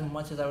faster, as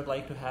much as I would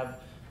like to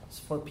have,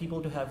 for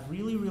people to have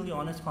really, really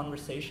honest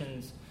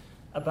conversations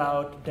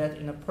about death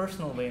in a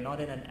personal way,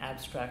 not in an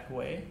abstract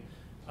way,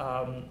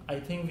 I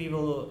think we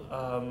will,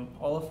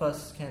 all of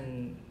us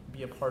can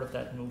be a part of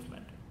that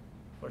movement,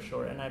 for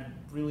sure. And I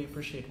really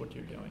appreciate what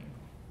you're doing.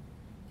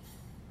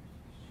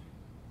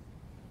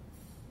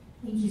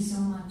 Thank you so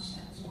much.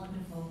 That was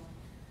wonderful.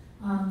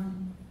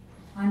 I'm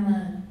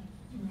a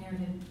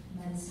narrative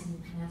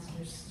medicine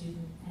master's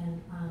student,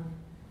 and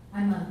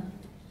I'm a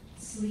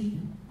sleep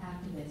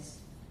activist,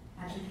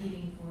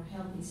 advocating for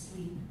healthy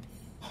sleep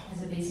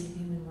as a basic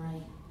human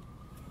right.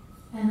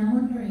 And I'm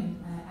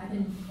wondering, I've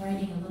been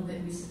writing a little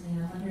bit recently,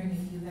 and I'm wondering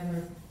if you've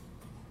ever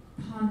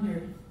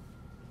pondered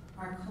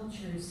our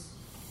culture's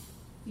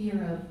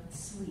fear of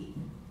sleep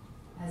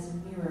as a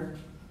mirror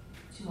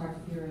to our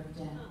fear of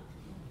death.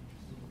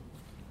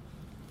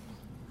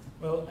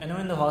 Well, I know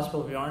in the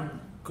hospital we aren't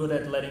good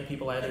at letting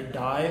people either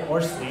die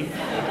or sleep.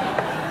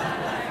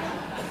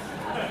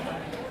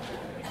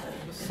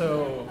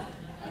 So,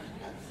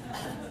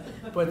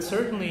 but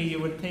certainly you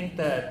would think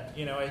that,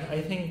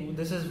 I think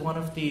this is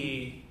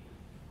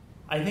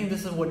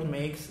what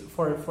makes,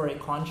 for a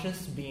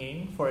conscious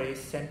being, for a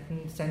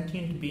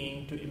sentient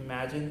being to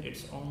imagine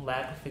its own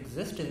lack of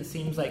existence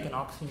seems like an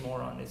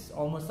oxymoron. It's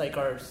almost like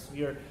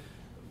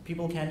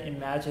people can't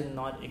imagine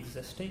not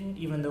existing,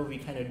 even though we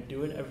kind of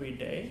do it every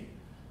day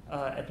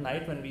at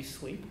night when we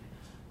sleep.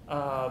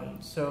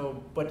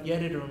 But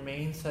yet it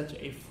remains such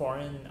a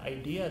foreign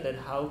idea that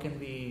how can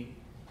we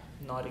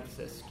not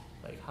exist?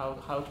 Like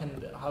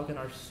how can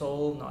our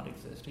soul not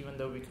exist, even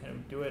though we kind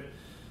of do it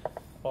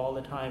all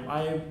the time?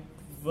 I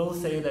will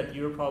say that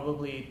you're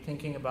probably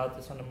thinking about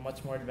this on a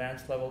much more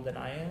advanced level than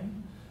I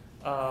am.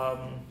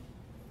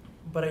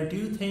 But I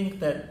do think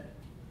that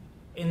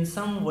in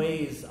some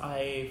ways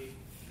I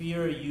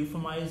fear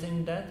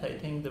euphemizing death. I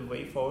think the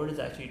way forward is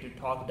actually to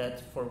talk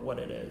death for what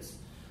it is.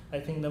 I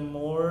think the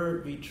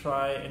more we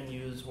try and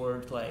use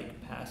words like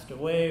passed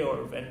away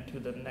or went to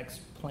the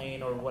next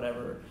plane or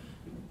whatever,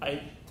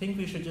 I think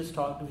we should just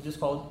call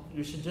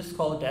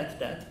death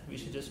death. We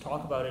should just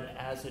talk about it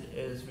as it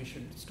is. We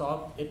should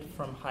stop it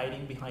from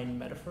hiding behind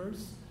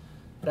metaphors.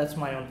 That's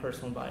my own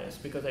personal bias,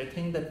 because I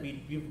think that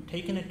we've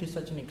taken it to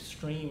such an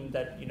extreme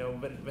that,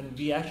 when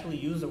we actually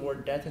use the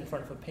word death in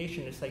front of a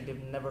patient, it's like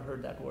they've never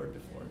heard that word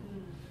before.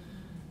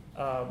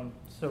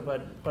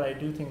 But I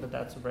do think that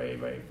that's a very,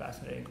 very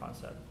fascinating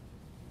concept.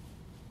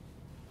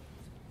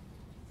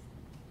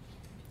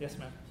 Yes,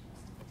 ma'am.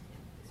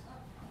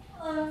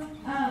 Hello.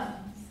 I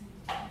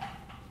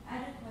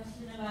had a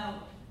question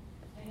about,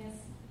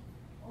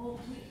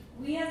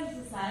 we as a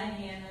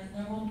society and as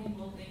normal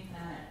people think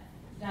that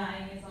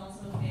dying is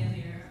also a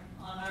failure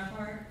on our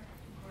part.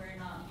 We're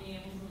not being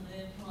able to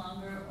live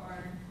longer, or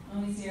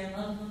when we see our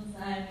loved ones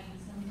die, we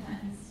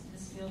sometimes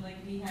just feel like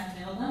we have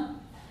nailed them.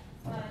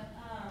 But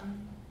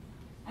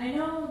I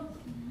know,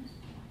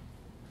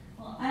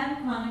 I have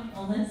a chronic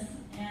illness,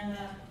 and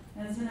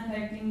that's been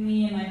affecting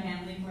me and my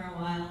family for a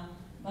while.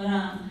 But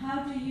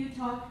how do you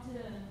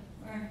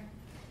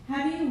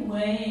how do you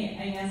weigh,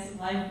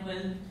 life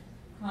with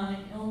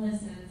chronic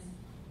illnesses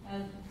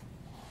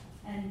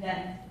and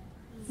death?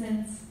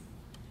 Since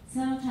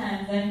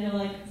sometimes I feel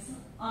like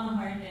on a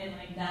hard day,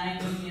 like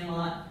dying would be a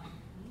lot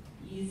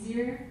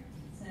easier,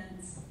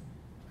 since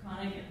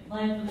life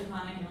with a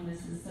chronic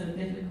illness is so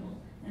difficult.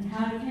 And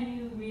how can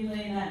you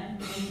relay that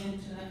information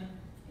to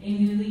a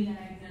newly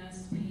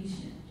diagnosed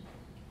patient?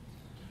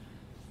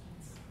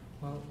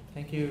 Well,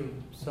 thank you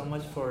so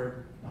much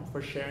for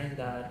sharing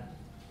that.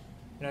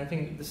 I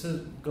think this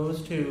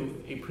goes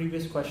to a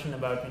previous question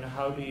about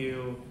how do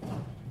you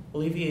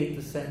alleviate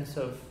the sense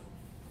of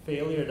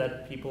failure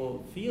that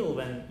people feel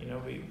when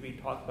we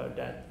talk about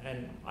death.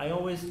 And I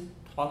always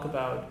talk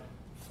about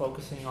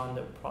focusing on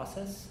the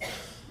process.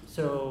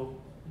 So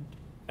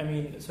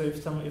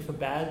if a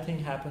bad thing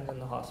happens in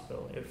the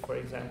hospital, if for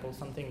example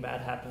something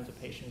bad happens, a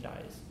patient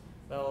dies,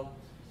 well,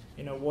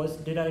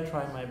 did I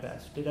try my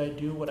best? Did I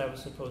do what I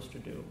was supposed to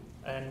do?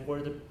 And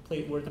were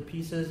the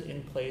pieces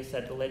in place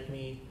that let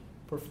me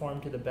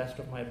perform to the best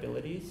of my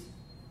abilities?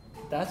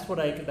 That's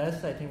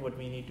I think what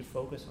we need to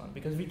focus on,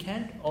 because we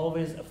can't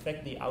always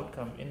affect the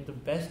outcome. In the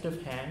best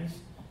of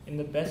hands, in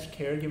the best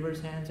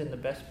caregiver's hands, in the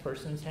best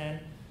person's hand,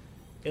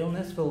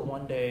 illness will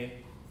one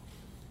day,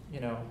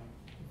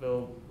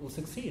 will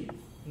succeed.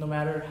 No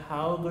matter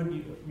how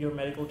good your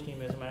medical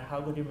team is, no matter how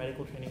good your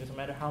medical training is, no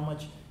matter how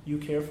much you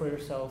care for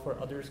yourself or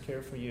others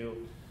care for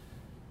you.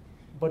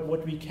 But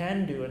what we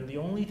can do, and the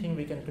only thing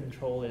we can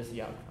control, is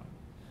the outcome.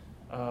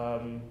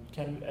 Is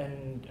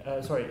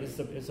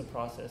the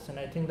process. And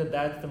I think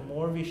that the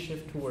more we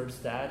shift towards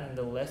that and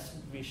the less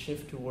we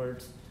shift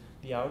towards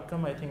the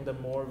outcome, I think the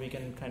more we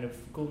can kind of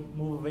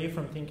move away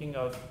from thinking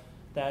of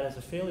that as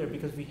a failure,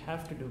 because we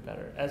have to do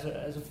better. As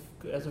a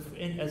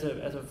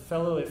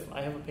fellow, if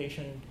I have a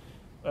patient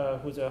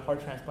who's a heart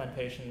transplant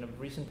patient, a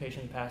recent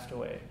patient passed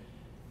away,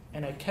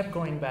 and I kept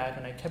going back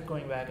and I kept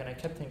going back and I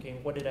kept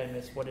thinking, what did I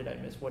miss? What did I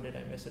miss? What did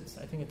I miss?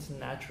 I think it's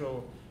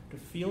natural to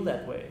feel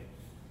that way.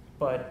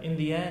 But in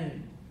the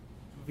end,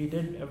 we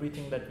did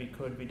everything that we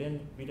could. We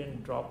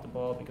didn't drop the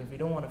ball because we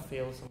don't want to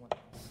fail someone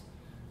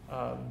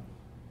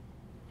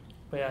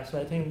else. So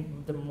I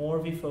think the more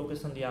we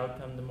focus on the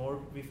outcome, the more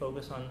we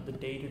focus on the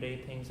day-to-day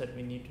things that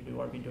we need to do.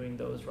 Are we doing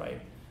those right?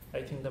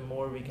 I think the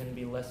more we can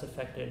be less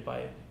affected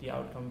by the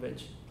outcome,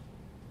 which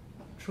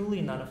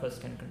truly none of us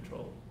can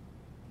control.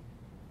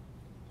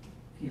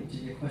 Okay, we'll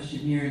take a question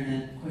here, and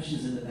then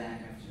questions in the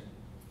back after.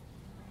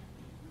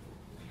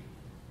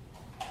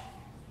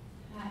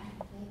 Hi,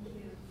 thank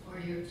you for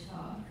your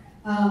talk.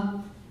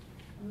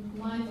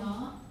 My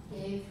mom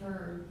gave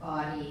her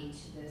body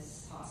to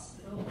this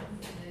hospital for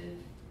the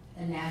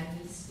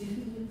anatomy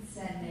students,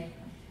 and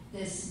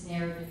this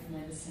narrative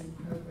medicine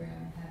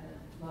program had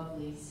a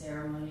lovely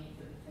ceremony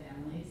for the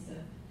families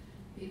of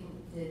people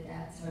who did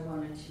that, so I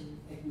wanted to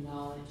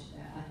acknowledge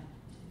that.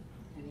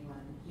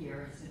 Anyone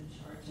here is in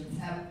charge of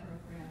that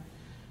program.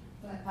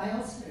 But I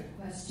also had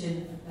a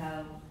question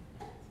about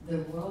the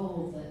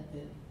role that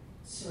the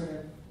sort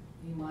of,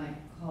 you might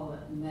call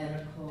it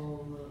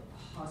medical,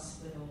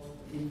 hospital,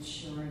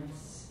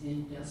 insurance,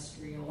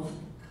 industrial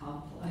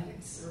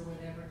complex or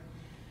whatever.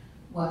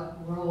 What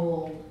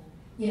role,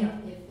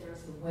 if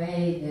there's a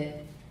way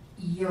that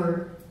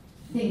you're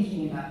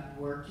thinking about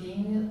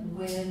working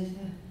with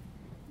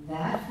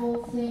that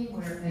whole thing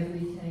where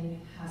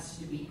everything has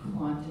to be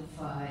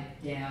quantified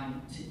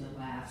down to the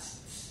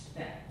last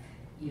speck,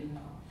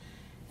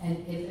 and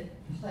if it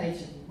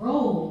plays a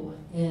role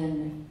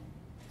in,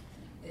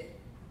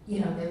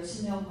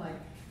 there's no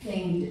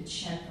thing to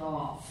check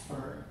off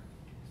for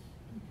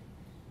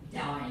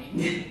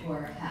dying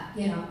or I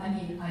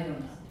don't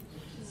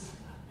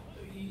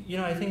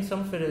know. I think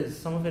some of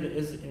it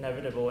is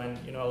inevitable, and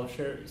I'll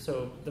share.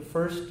 So the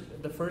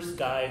first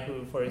guy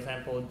who, for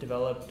example,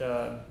 developed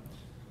sort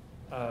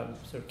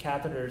of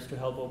catheters to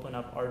help open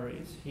up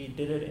arteries, he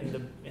did it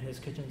in his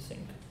kitchen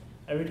sink.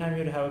 Every time he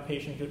would have a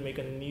patient, he would make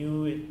a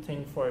new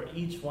thing for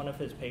each one of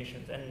his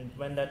patients. And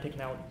when that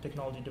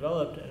technology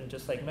developed, and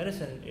just like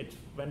medicine, it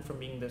went from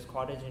being this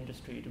cottage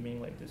industry to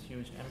being like this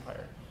huge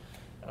empire.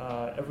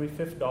 Every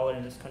fifth dollar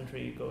in this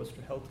country goes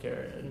to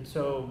healthcare, and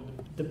so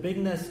the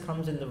bigness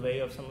comes in the way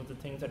of some of the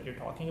things that you're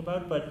talking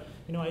about. But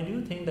I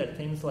do think that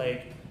things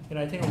like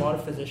I think a lot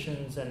of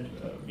physicians and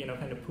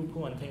kind of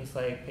poo-poo on things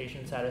like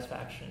patient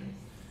satisfaction.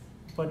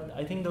 But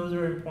I think those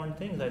are important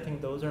things. I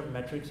think those are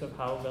metrics of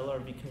how well are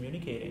we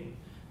communicating.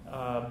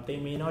 They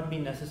may not be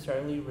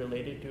necessarily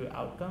related to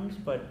outcomes,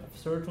 but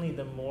certainly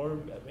the more,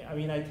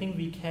 I think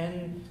we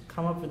can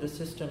come up with a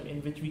system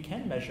in which we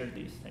can measure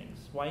these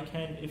things. Why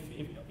can't,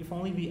 if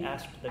only we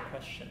asked the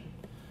question.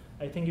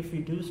 I think if we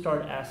do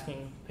start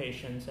asking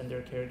patients and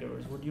their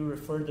caregivers, would you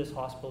refer this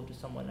hospital to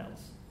someone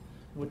else?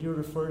 Would you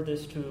refer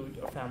this to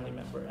a family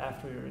member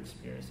after your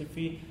experience? If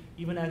we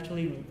even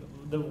actually,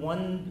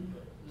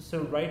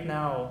 so right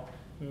now,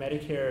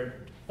 Medicare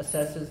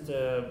assesses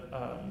the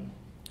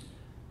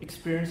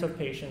experience of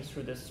patients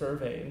through this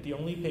survey, and the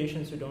only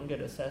patients who don't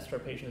get assessed are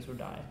patients who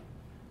die.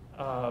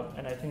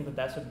 And I think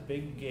that's a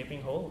big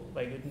gaping hole.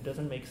 It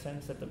doesn't make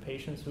sense that the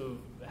patients who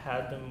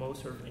had the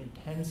most sort of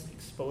intense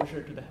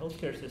exposure to the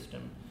healthcare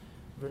system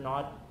were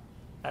not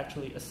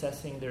actually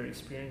assessing their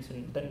experience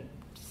and then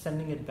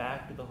sending it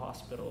back to the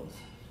hospitals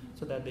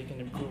so that they can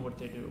improve what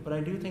they do. But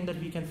I do think that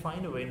we can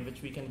find a way in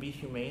which we can be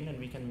humane and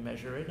we can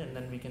measure it and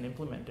then we can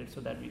implement it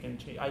so that we can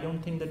change. I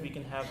don't think that we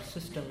can have a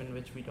system in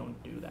which we don't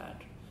do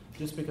that,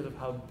 just because of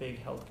how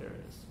big healthcare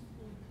is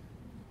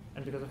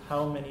and because of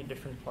how many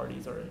different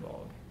parties are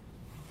involved.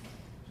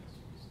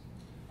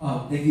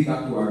 Thank you,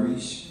 Dr.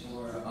 Warraich,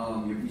 for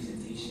your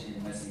presentation and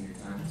investing your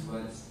time to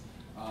us.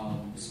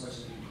 This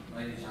question,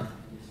 my name is Jonathan.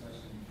 This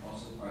question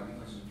also partly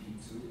comes from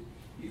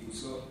Pete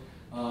Fusco.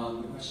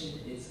 The question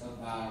is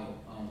about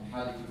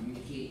how to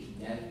communicate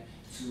death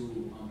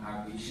to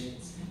our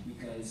patients,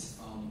 because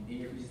in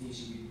your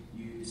presentation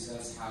you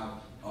discussed how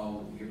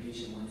your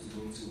patient wanted to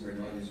go to her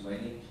daughter's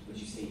wedding, but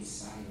you stayed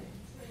silent.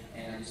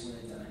 And I just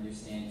wanted to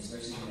understand,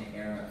 especially in the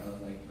era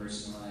of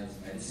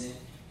personalized medicine,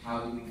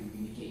 how do we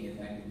communicate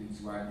effectively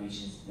to our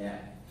patients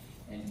death?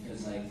 And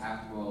because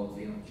after all,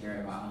 they don't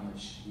care about how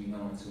much we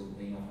know until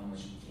they know how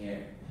much we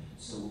care.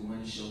 So we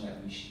want to show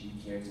that we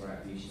care to our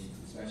patients,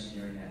 especially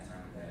during that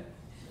time of death.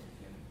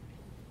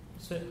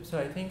 So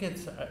I think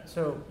it's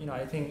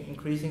I think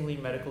increasingly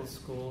medical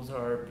schools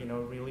are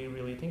really,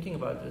 really thinking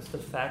about this. The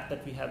fact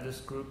that we have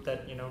this group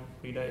that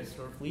Rita is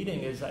sort of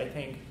leading is,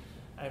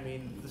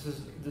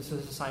 this is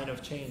a sign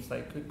of change.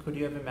 Could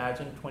you have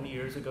imagined 20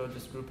 years ago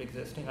this group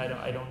existing?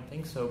 I don't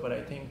think so. But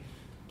I think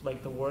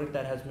the work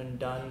that has been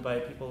done by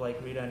people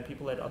like Rita and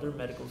people at other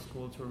medical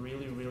schools who are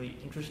really, really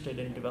interested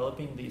in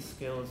developing these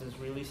skills is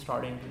really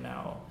starting to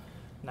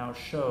now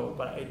show.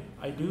 But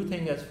I do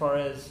think as far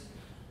as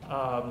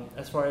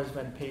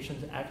when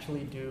patients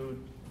actually do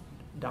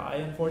die,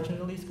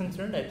 unfortunately, is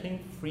concerned, I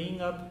think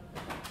freeing up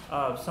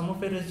some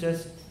of it is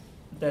just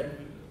that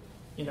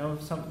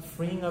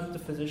freeing up the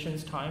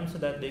physician's time so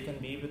that they can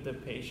be with the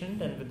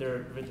patient and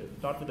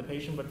not with the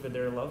patient but with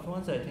their loved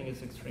ones, I think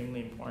is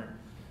extremely important.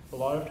 A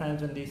lot of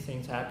times when these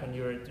things happen,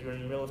 you're in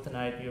the middle of the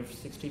night, you have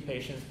 60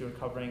 patients you're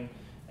covering,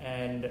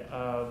 and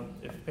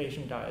if a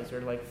patient dies,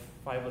 there are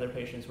 5 other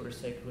patients who are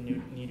sick who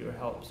need your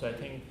help. So I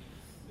think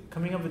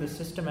coming up with a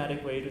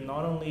systematic way to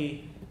not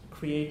only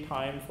create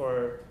time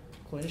for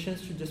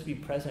clinicians to just be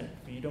present.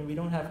 We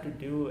don't have to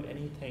do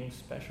anything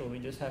special. We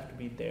just have to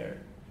be there.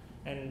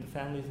 And the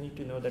families need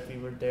to know that we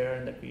were there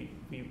and that we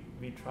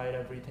tried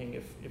everything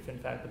if in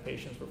fact the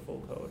patients were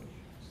full code.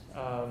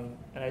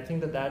 And I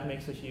think that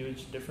makes a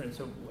huge difference.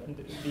 So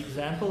the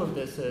example of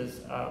this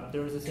is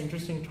there was this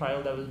interesting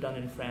trial that was done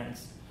in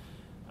France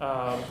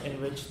in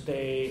which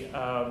they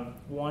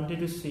wanted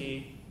to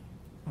see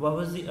what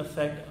was the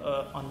effect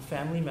on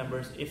family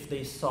members if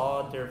they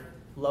saw their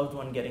loved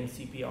one getting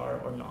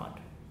CPR or not.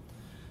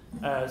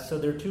 So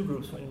there are 2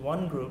 groups. In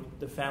one group,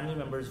 the family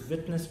members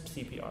witnessed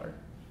CPR,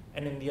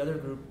 and in the other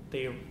group,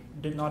 they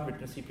did not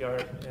witness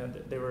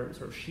CPR. They were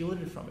sort of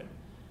shielded from it.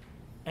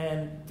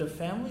 And the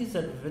families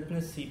that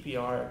witnessed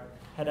CPR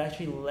had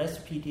actually less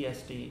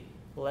PTSD,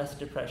 less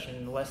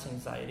depression, less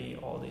anxiety,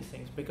 all these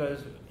things,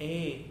 because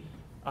they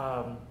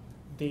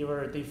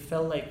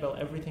felt like, well,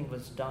 everything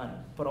was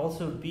done. But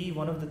also B,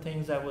 one of the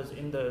things that was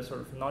in the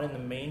sort of, not in the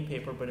main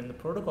paper, but in the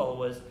protocol,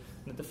 was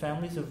that the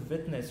families who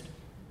witnessed,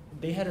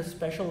 they had a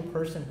special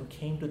person who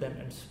came to them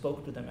and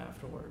spoke to them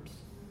afterwards.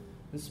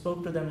 They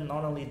spoke to them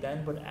not only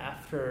then, but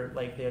after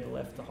like they had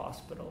left the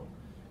hospital.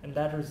 And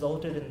that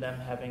resulted in them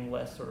having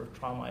less sort of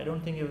trauma. I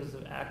don't think it was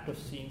an act of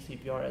seeing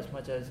CPR as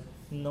much as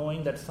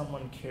knowing that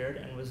someone cared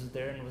and was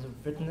there and was a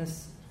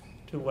witness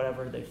to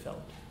whatever they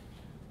felt.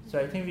 So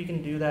I think we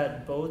can do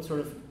that both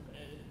sort of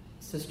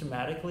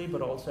systematically,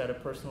 but also at a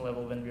personal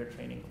level when we are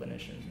training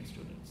clinicians and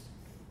students.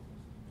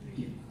 Thank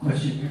you.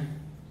 Question here?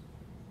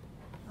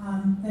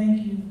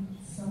 Thank you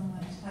so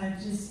much.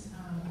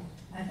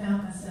 I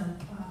found myself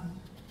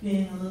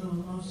being a little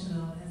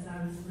emotional as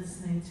I was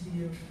listening to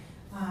you.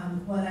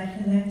 What I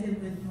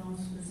connected with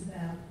most was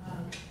about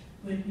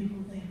when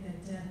people think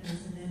that death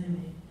is an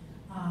enemy,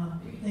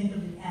 think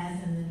of it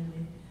as an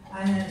enemy.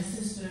 I had a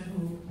sister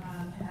who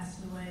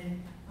passed away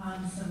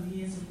some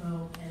years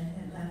ago and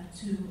had left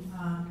two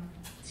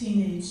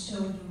teenage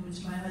children,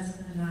 which my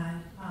husband and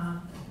I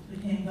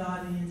became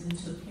guardians and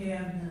took care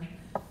of them.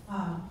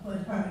 But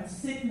her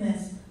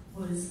sickness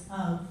was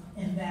of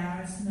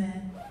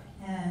embarrassment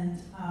and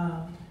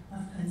of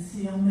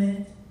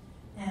concealment.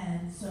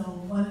 And so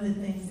one of the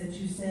things that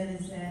you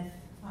said is that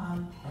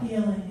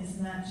healing is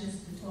not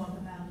just to talk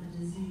about the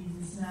disease.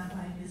 It's not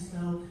like as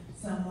though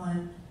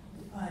someone,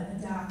 a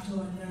doctor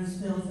or a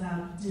nurse fills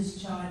out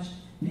discharge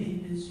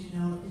papers,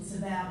 It's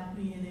about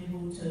being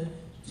able to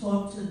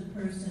talk to the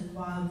person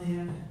while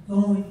they're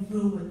going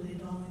through what they're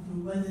going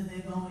through, whether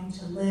they're going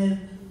to live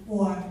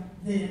or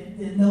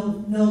they're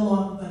no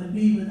longer going to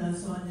be with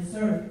us on this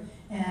earth.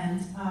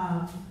 And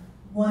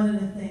one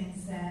of the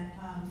things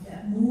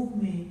that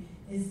moved me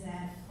is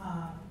that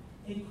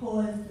it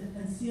caused the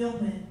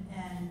concealment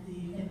and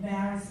the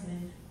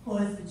embarrassment,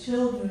 caused the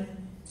children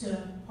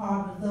to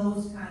harbor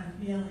those kind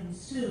of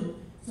feelings too,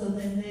 so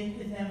then they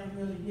could never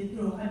really get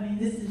through. I mean,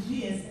 this is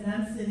years, and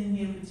I'm sitting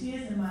here with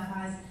tears in my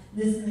eyes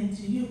listening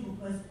to you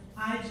because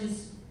I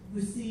just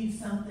received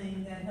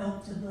something that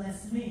helped to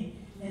bless me.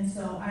 And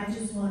so I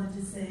just wanted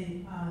to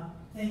say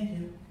thank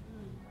you.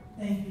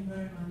 Thank you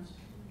very much.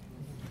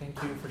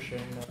 Thank you for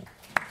sharing that.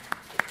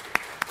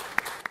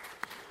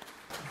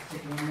 Let's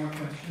take one more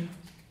question.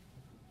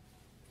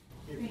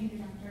 Thank you,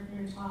 Doctor,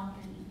 for your talk,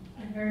 and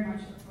I very much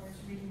look forward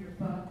to reading your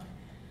book.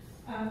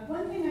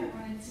 One thing I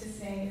wanted to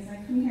say is I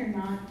come here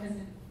not as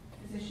a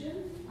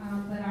physician,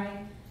 but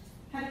I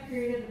had a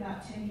period of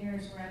about 10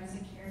 years where I was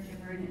a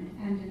caregiver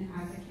and an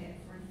advocate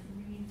for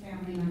 3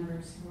 family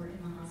members who were in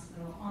the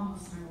hospital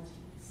almost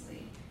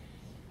simultaneously.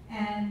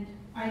 And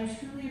I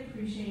truly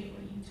appreciate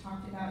what you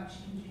talked about,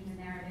 changing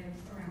the narrative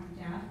around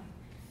death.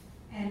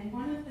 And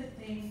one of the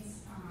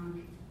things,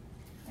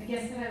 I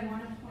guess, that I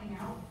want to point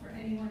out for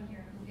anyone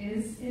here who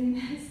is in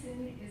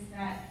medicine is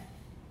that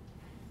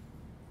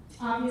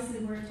obviously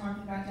we're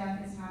talking about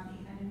death as not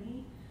the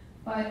enemy,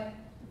 but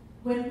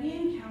when we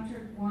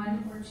encountered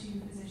 1 or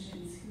 2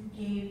 physicians who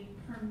gave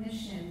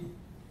permission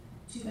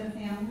to the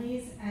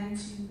families and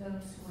to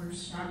those who are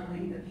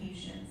struggling, the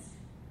patients,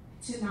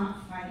 to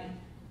not fight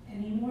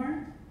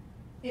anymore,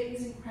 it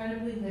was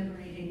incredibly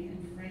liberating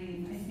and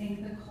freeing. I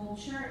think the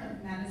culture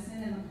of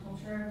medicine and the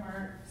culture of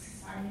our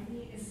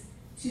society is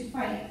to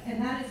fight,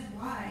 and that is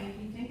why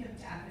we think of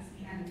death as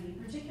the enemy,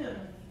 particularly,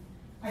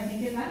 I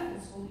think, in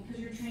medical school, because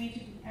you're trained to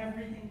do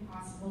everything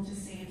possible to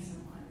save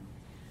someone.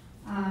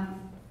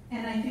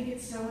 And I think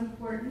it's so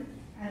important,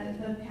 as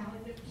the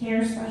palliative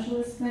care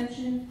specialist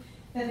mentioned,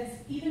 that it's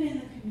even in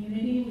the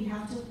community, we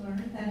have to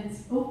learn that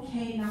it's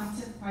okay not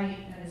to fight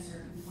at a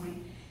certain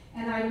point.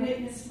 And I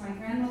witnessed my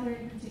grandmother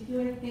in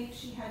particular think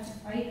she had to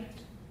fight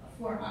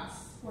for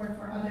us or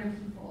for other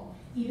people,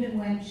 even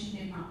when she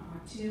did not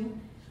want to.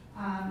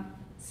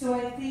 So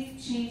I think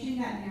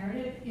changing that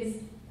narrative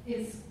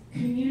is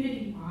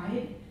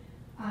community-wide.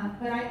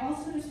 But I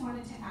also just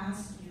wanted to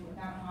ask you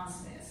about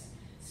hospice.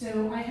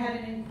 So I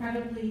had an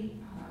incredibly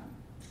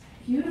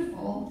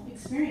beautiful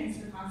experience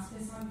with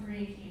hospice on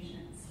 3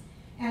 occasions.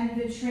 And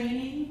the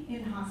training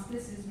in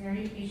hospice is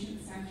very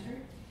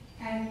patient-centered.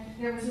 And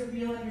there was a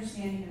real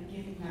understanding of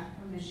giving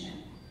that permission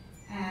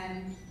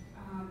and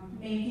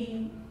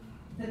making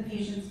the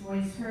patient's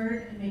voice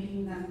heard and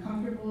making them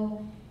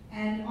comfortable,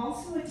 and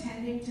also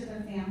attending to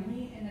the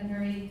family in a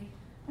very,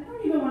 I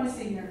don't even want to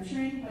say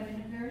nurturing, but in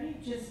a very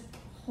just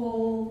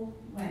whole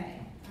way.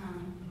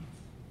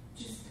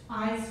 Just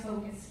eyes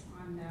focused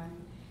on them.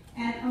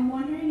 And I'm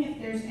wondering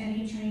if there's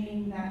any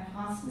training that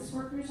hospice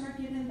workers are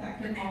given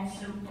that could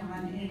also be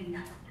done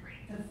in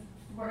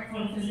for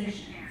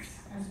physicians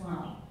as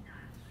well.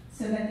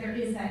 So that there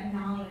is that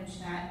knowledge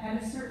that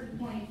at a certain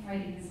point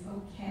fighting is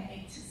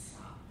okay to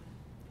stop.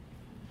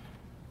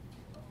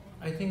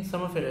 I think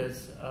some of it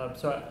is,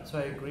 so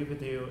I agree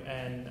with you,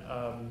 and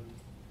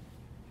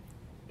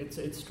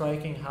it's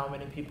striking how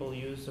many people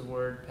use the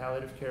word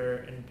palliative care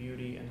and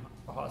beauty and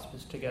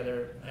hospice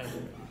together. And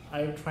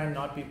I try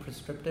not to be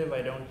prescriptive.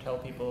 I don't tell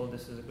people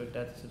this is a good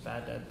death, this is a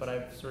bad death, but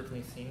I've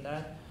certainly seen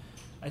that.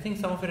 I think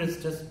some of it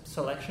is just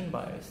selection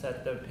bias,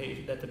 that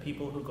the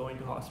people who go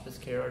into hospice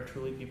care are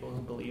truly people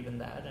who believe in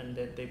that, and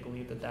that they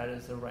believe that that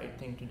is the right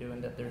thing to do,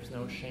 and that there's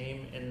no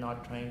shame in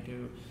not trying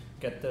to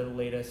get the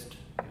latest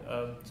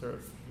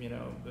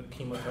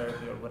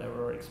chemotherapy or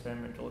whatever, or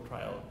experimental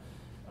trial.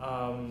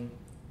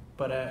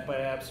 But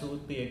I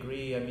absolutely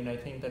agree. I mean, I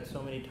think that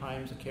so many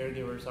times the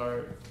caregivers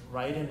are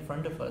right in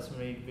front of us, and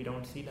we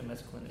don't see them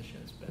as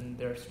clinicians, and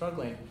they're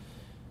struggling.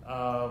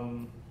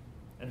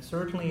 And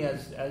certainly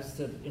as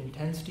the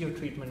intensity of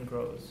treatment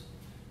grows,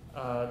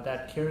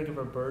 that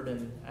caregiver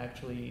burden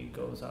actually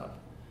goes up.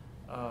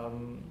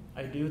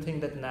 I do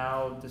think that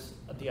now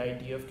the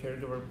idea of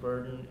caregiver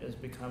burden has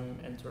become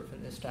sort of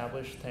an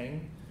established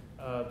thing.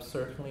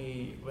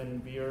 Certainly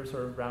when we are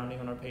sort of rounding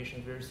on our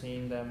patients, we're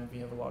seeing them. We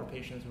have a lot of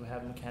patients who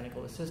have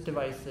mechanical assist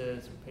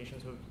devices,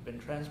 patients who have been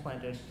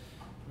transplanted.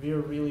 We are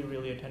really,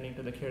 really attending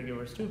to the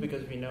caregivers too,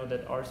 because we know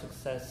that our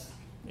success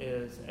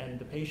and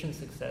the patient's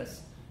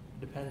success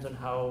depends on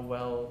how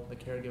well the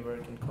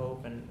caregiver can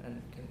cope and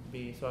can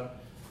be. So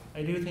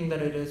I do think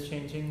that it is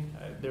changing.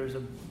 There's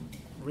a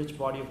rich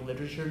body of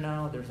literature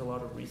now. There's a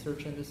lot of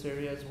research in this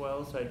area as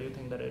well. So I do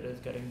think that it is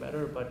getting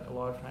better, but a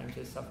lot of times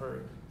they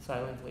suffer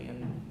silently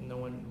and no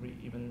one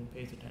even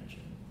pays attention.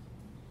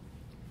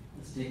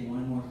 Let's take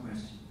one more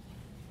question.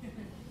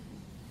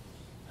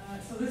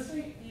 So this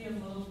might be a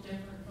little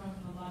different from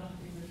a lot of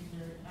things that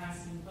you're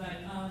asking, but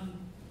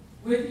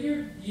with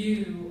your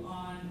view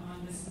on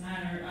this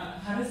matter,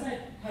 has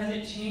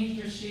it changed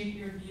or shaped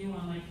your view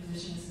on like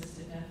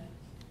physician-assisted death?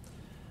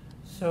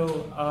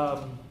 So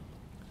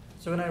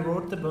when I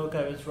wrote the book,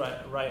 I was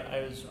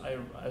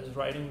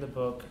writing the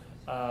book,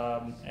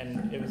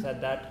 and it was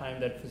at that time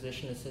that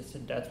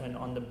physician-assisted death went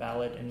on the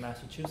ballot in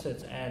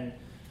Massachusetts, and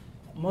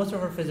most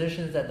of our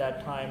physicians at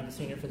that time, the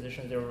senior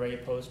physicians, they were very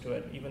opposed to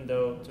it, even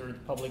though sort of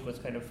the public was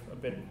kind of a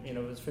bit, it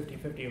was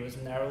 50-50, it was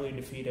narrowly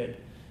defeated.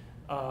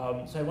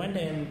 So I went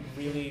in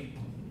really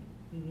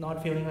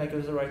not feeling like it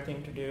was the right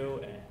thing to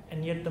do,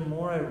 and yet the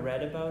more I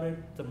read about it,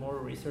 the more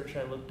research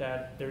I looked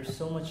at, there's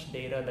so much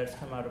data that's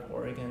come out of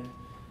Oregon.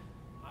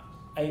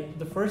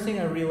 The first thing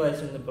I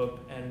realized in the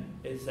book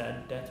is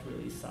that death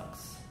really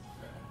sucks,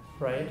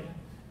 right?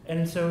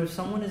 And so if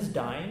someone is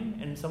dying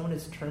and someone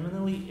is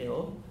terminally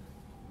ill,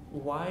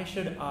 why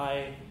should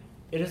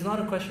it is not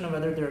a question of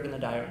whether they're going to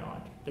die or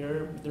not.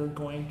 They're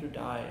going to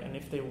die, and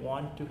if they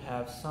want to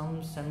have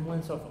some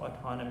semblance of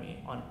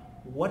autonomy on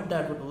what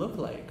that would look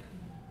like,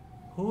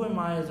 who am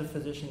I as a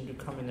physician to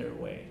come in their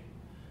way?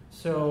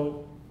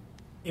 So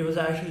it was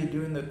actually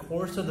during the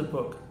course of the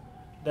book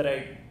that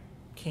I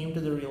came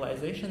to the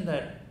realization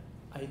that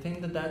I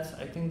think that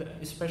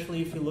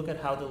especially if you look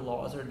at how the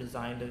laws are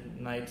designed in the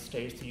United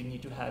States, you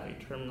need to have a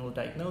terminal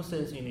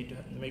diagnosis, you need to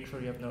make sure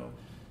you have no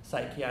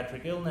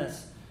psychiatric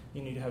illness,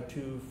 you need to have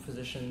 2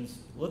 physicians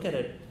look at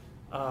it.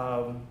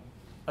 A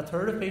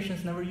third of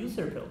patients never use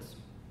their pills,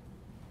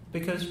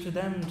 because to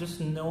them, just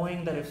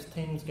knowing that if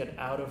things get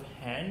out of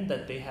hand,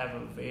 that they have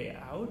a way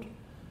out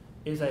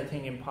is, I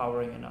think,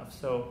 empowering enough.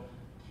 So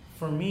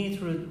for me,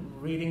 through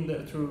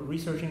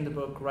researching the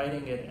book,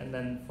 writing it, and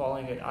then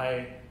following it,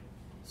 I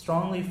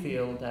strongly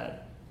feel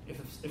that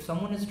if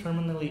someone is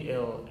terminally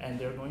ill and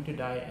they're going to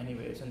die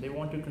anyways, and they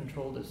want to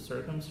control the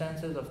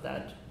circumstances of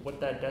that, what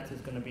that death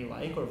is going to be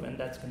like or when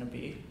that's going to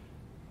be,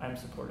 I'm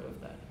supportive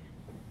of that.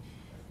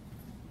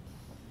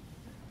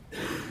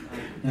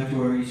 Dr.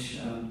 Warraich,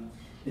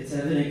 it's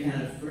evident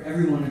kind of for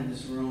everyone in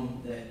this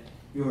room that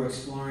you're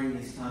exploring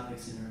these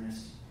topics in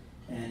earnest,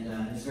 and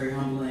it's very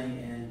humbling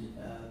and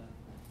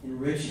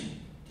enriching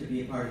to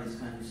be a part of this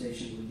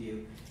conversation with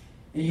you.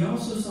 And you're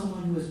also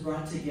someone who has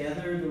brought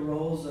together the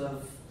roles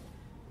of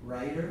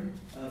writer,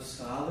 of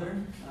scholar,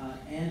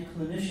 and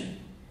clinician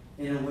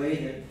in a way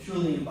that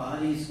truly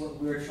embodies what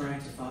we're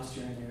trying to foster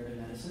in narrative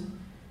medicine.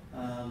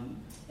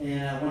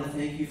 And I want to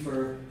thank you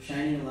for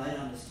shining a light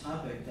on this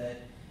topic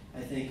that I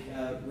think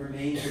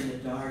remains in the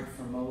dark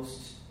for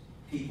most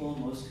people,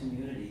 most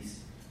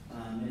communities.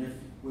 And if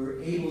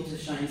we're able to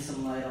shine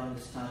some light on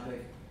this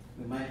topic,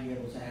 we might be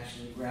able to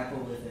actually grapple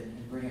with it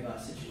and bring about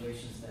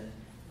situations that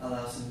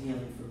allow some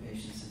healing for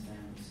patients and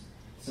families.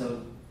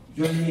 So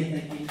join me in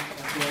thanking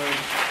Dr.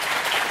 Warraich.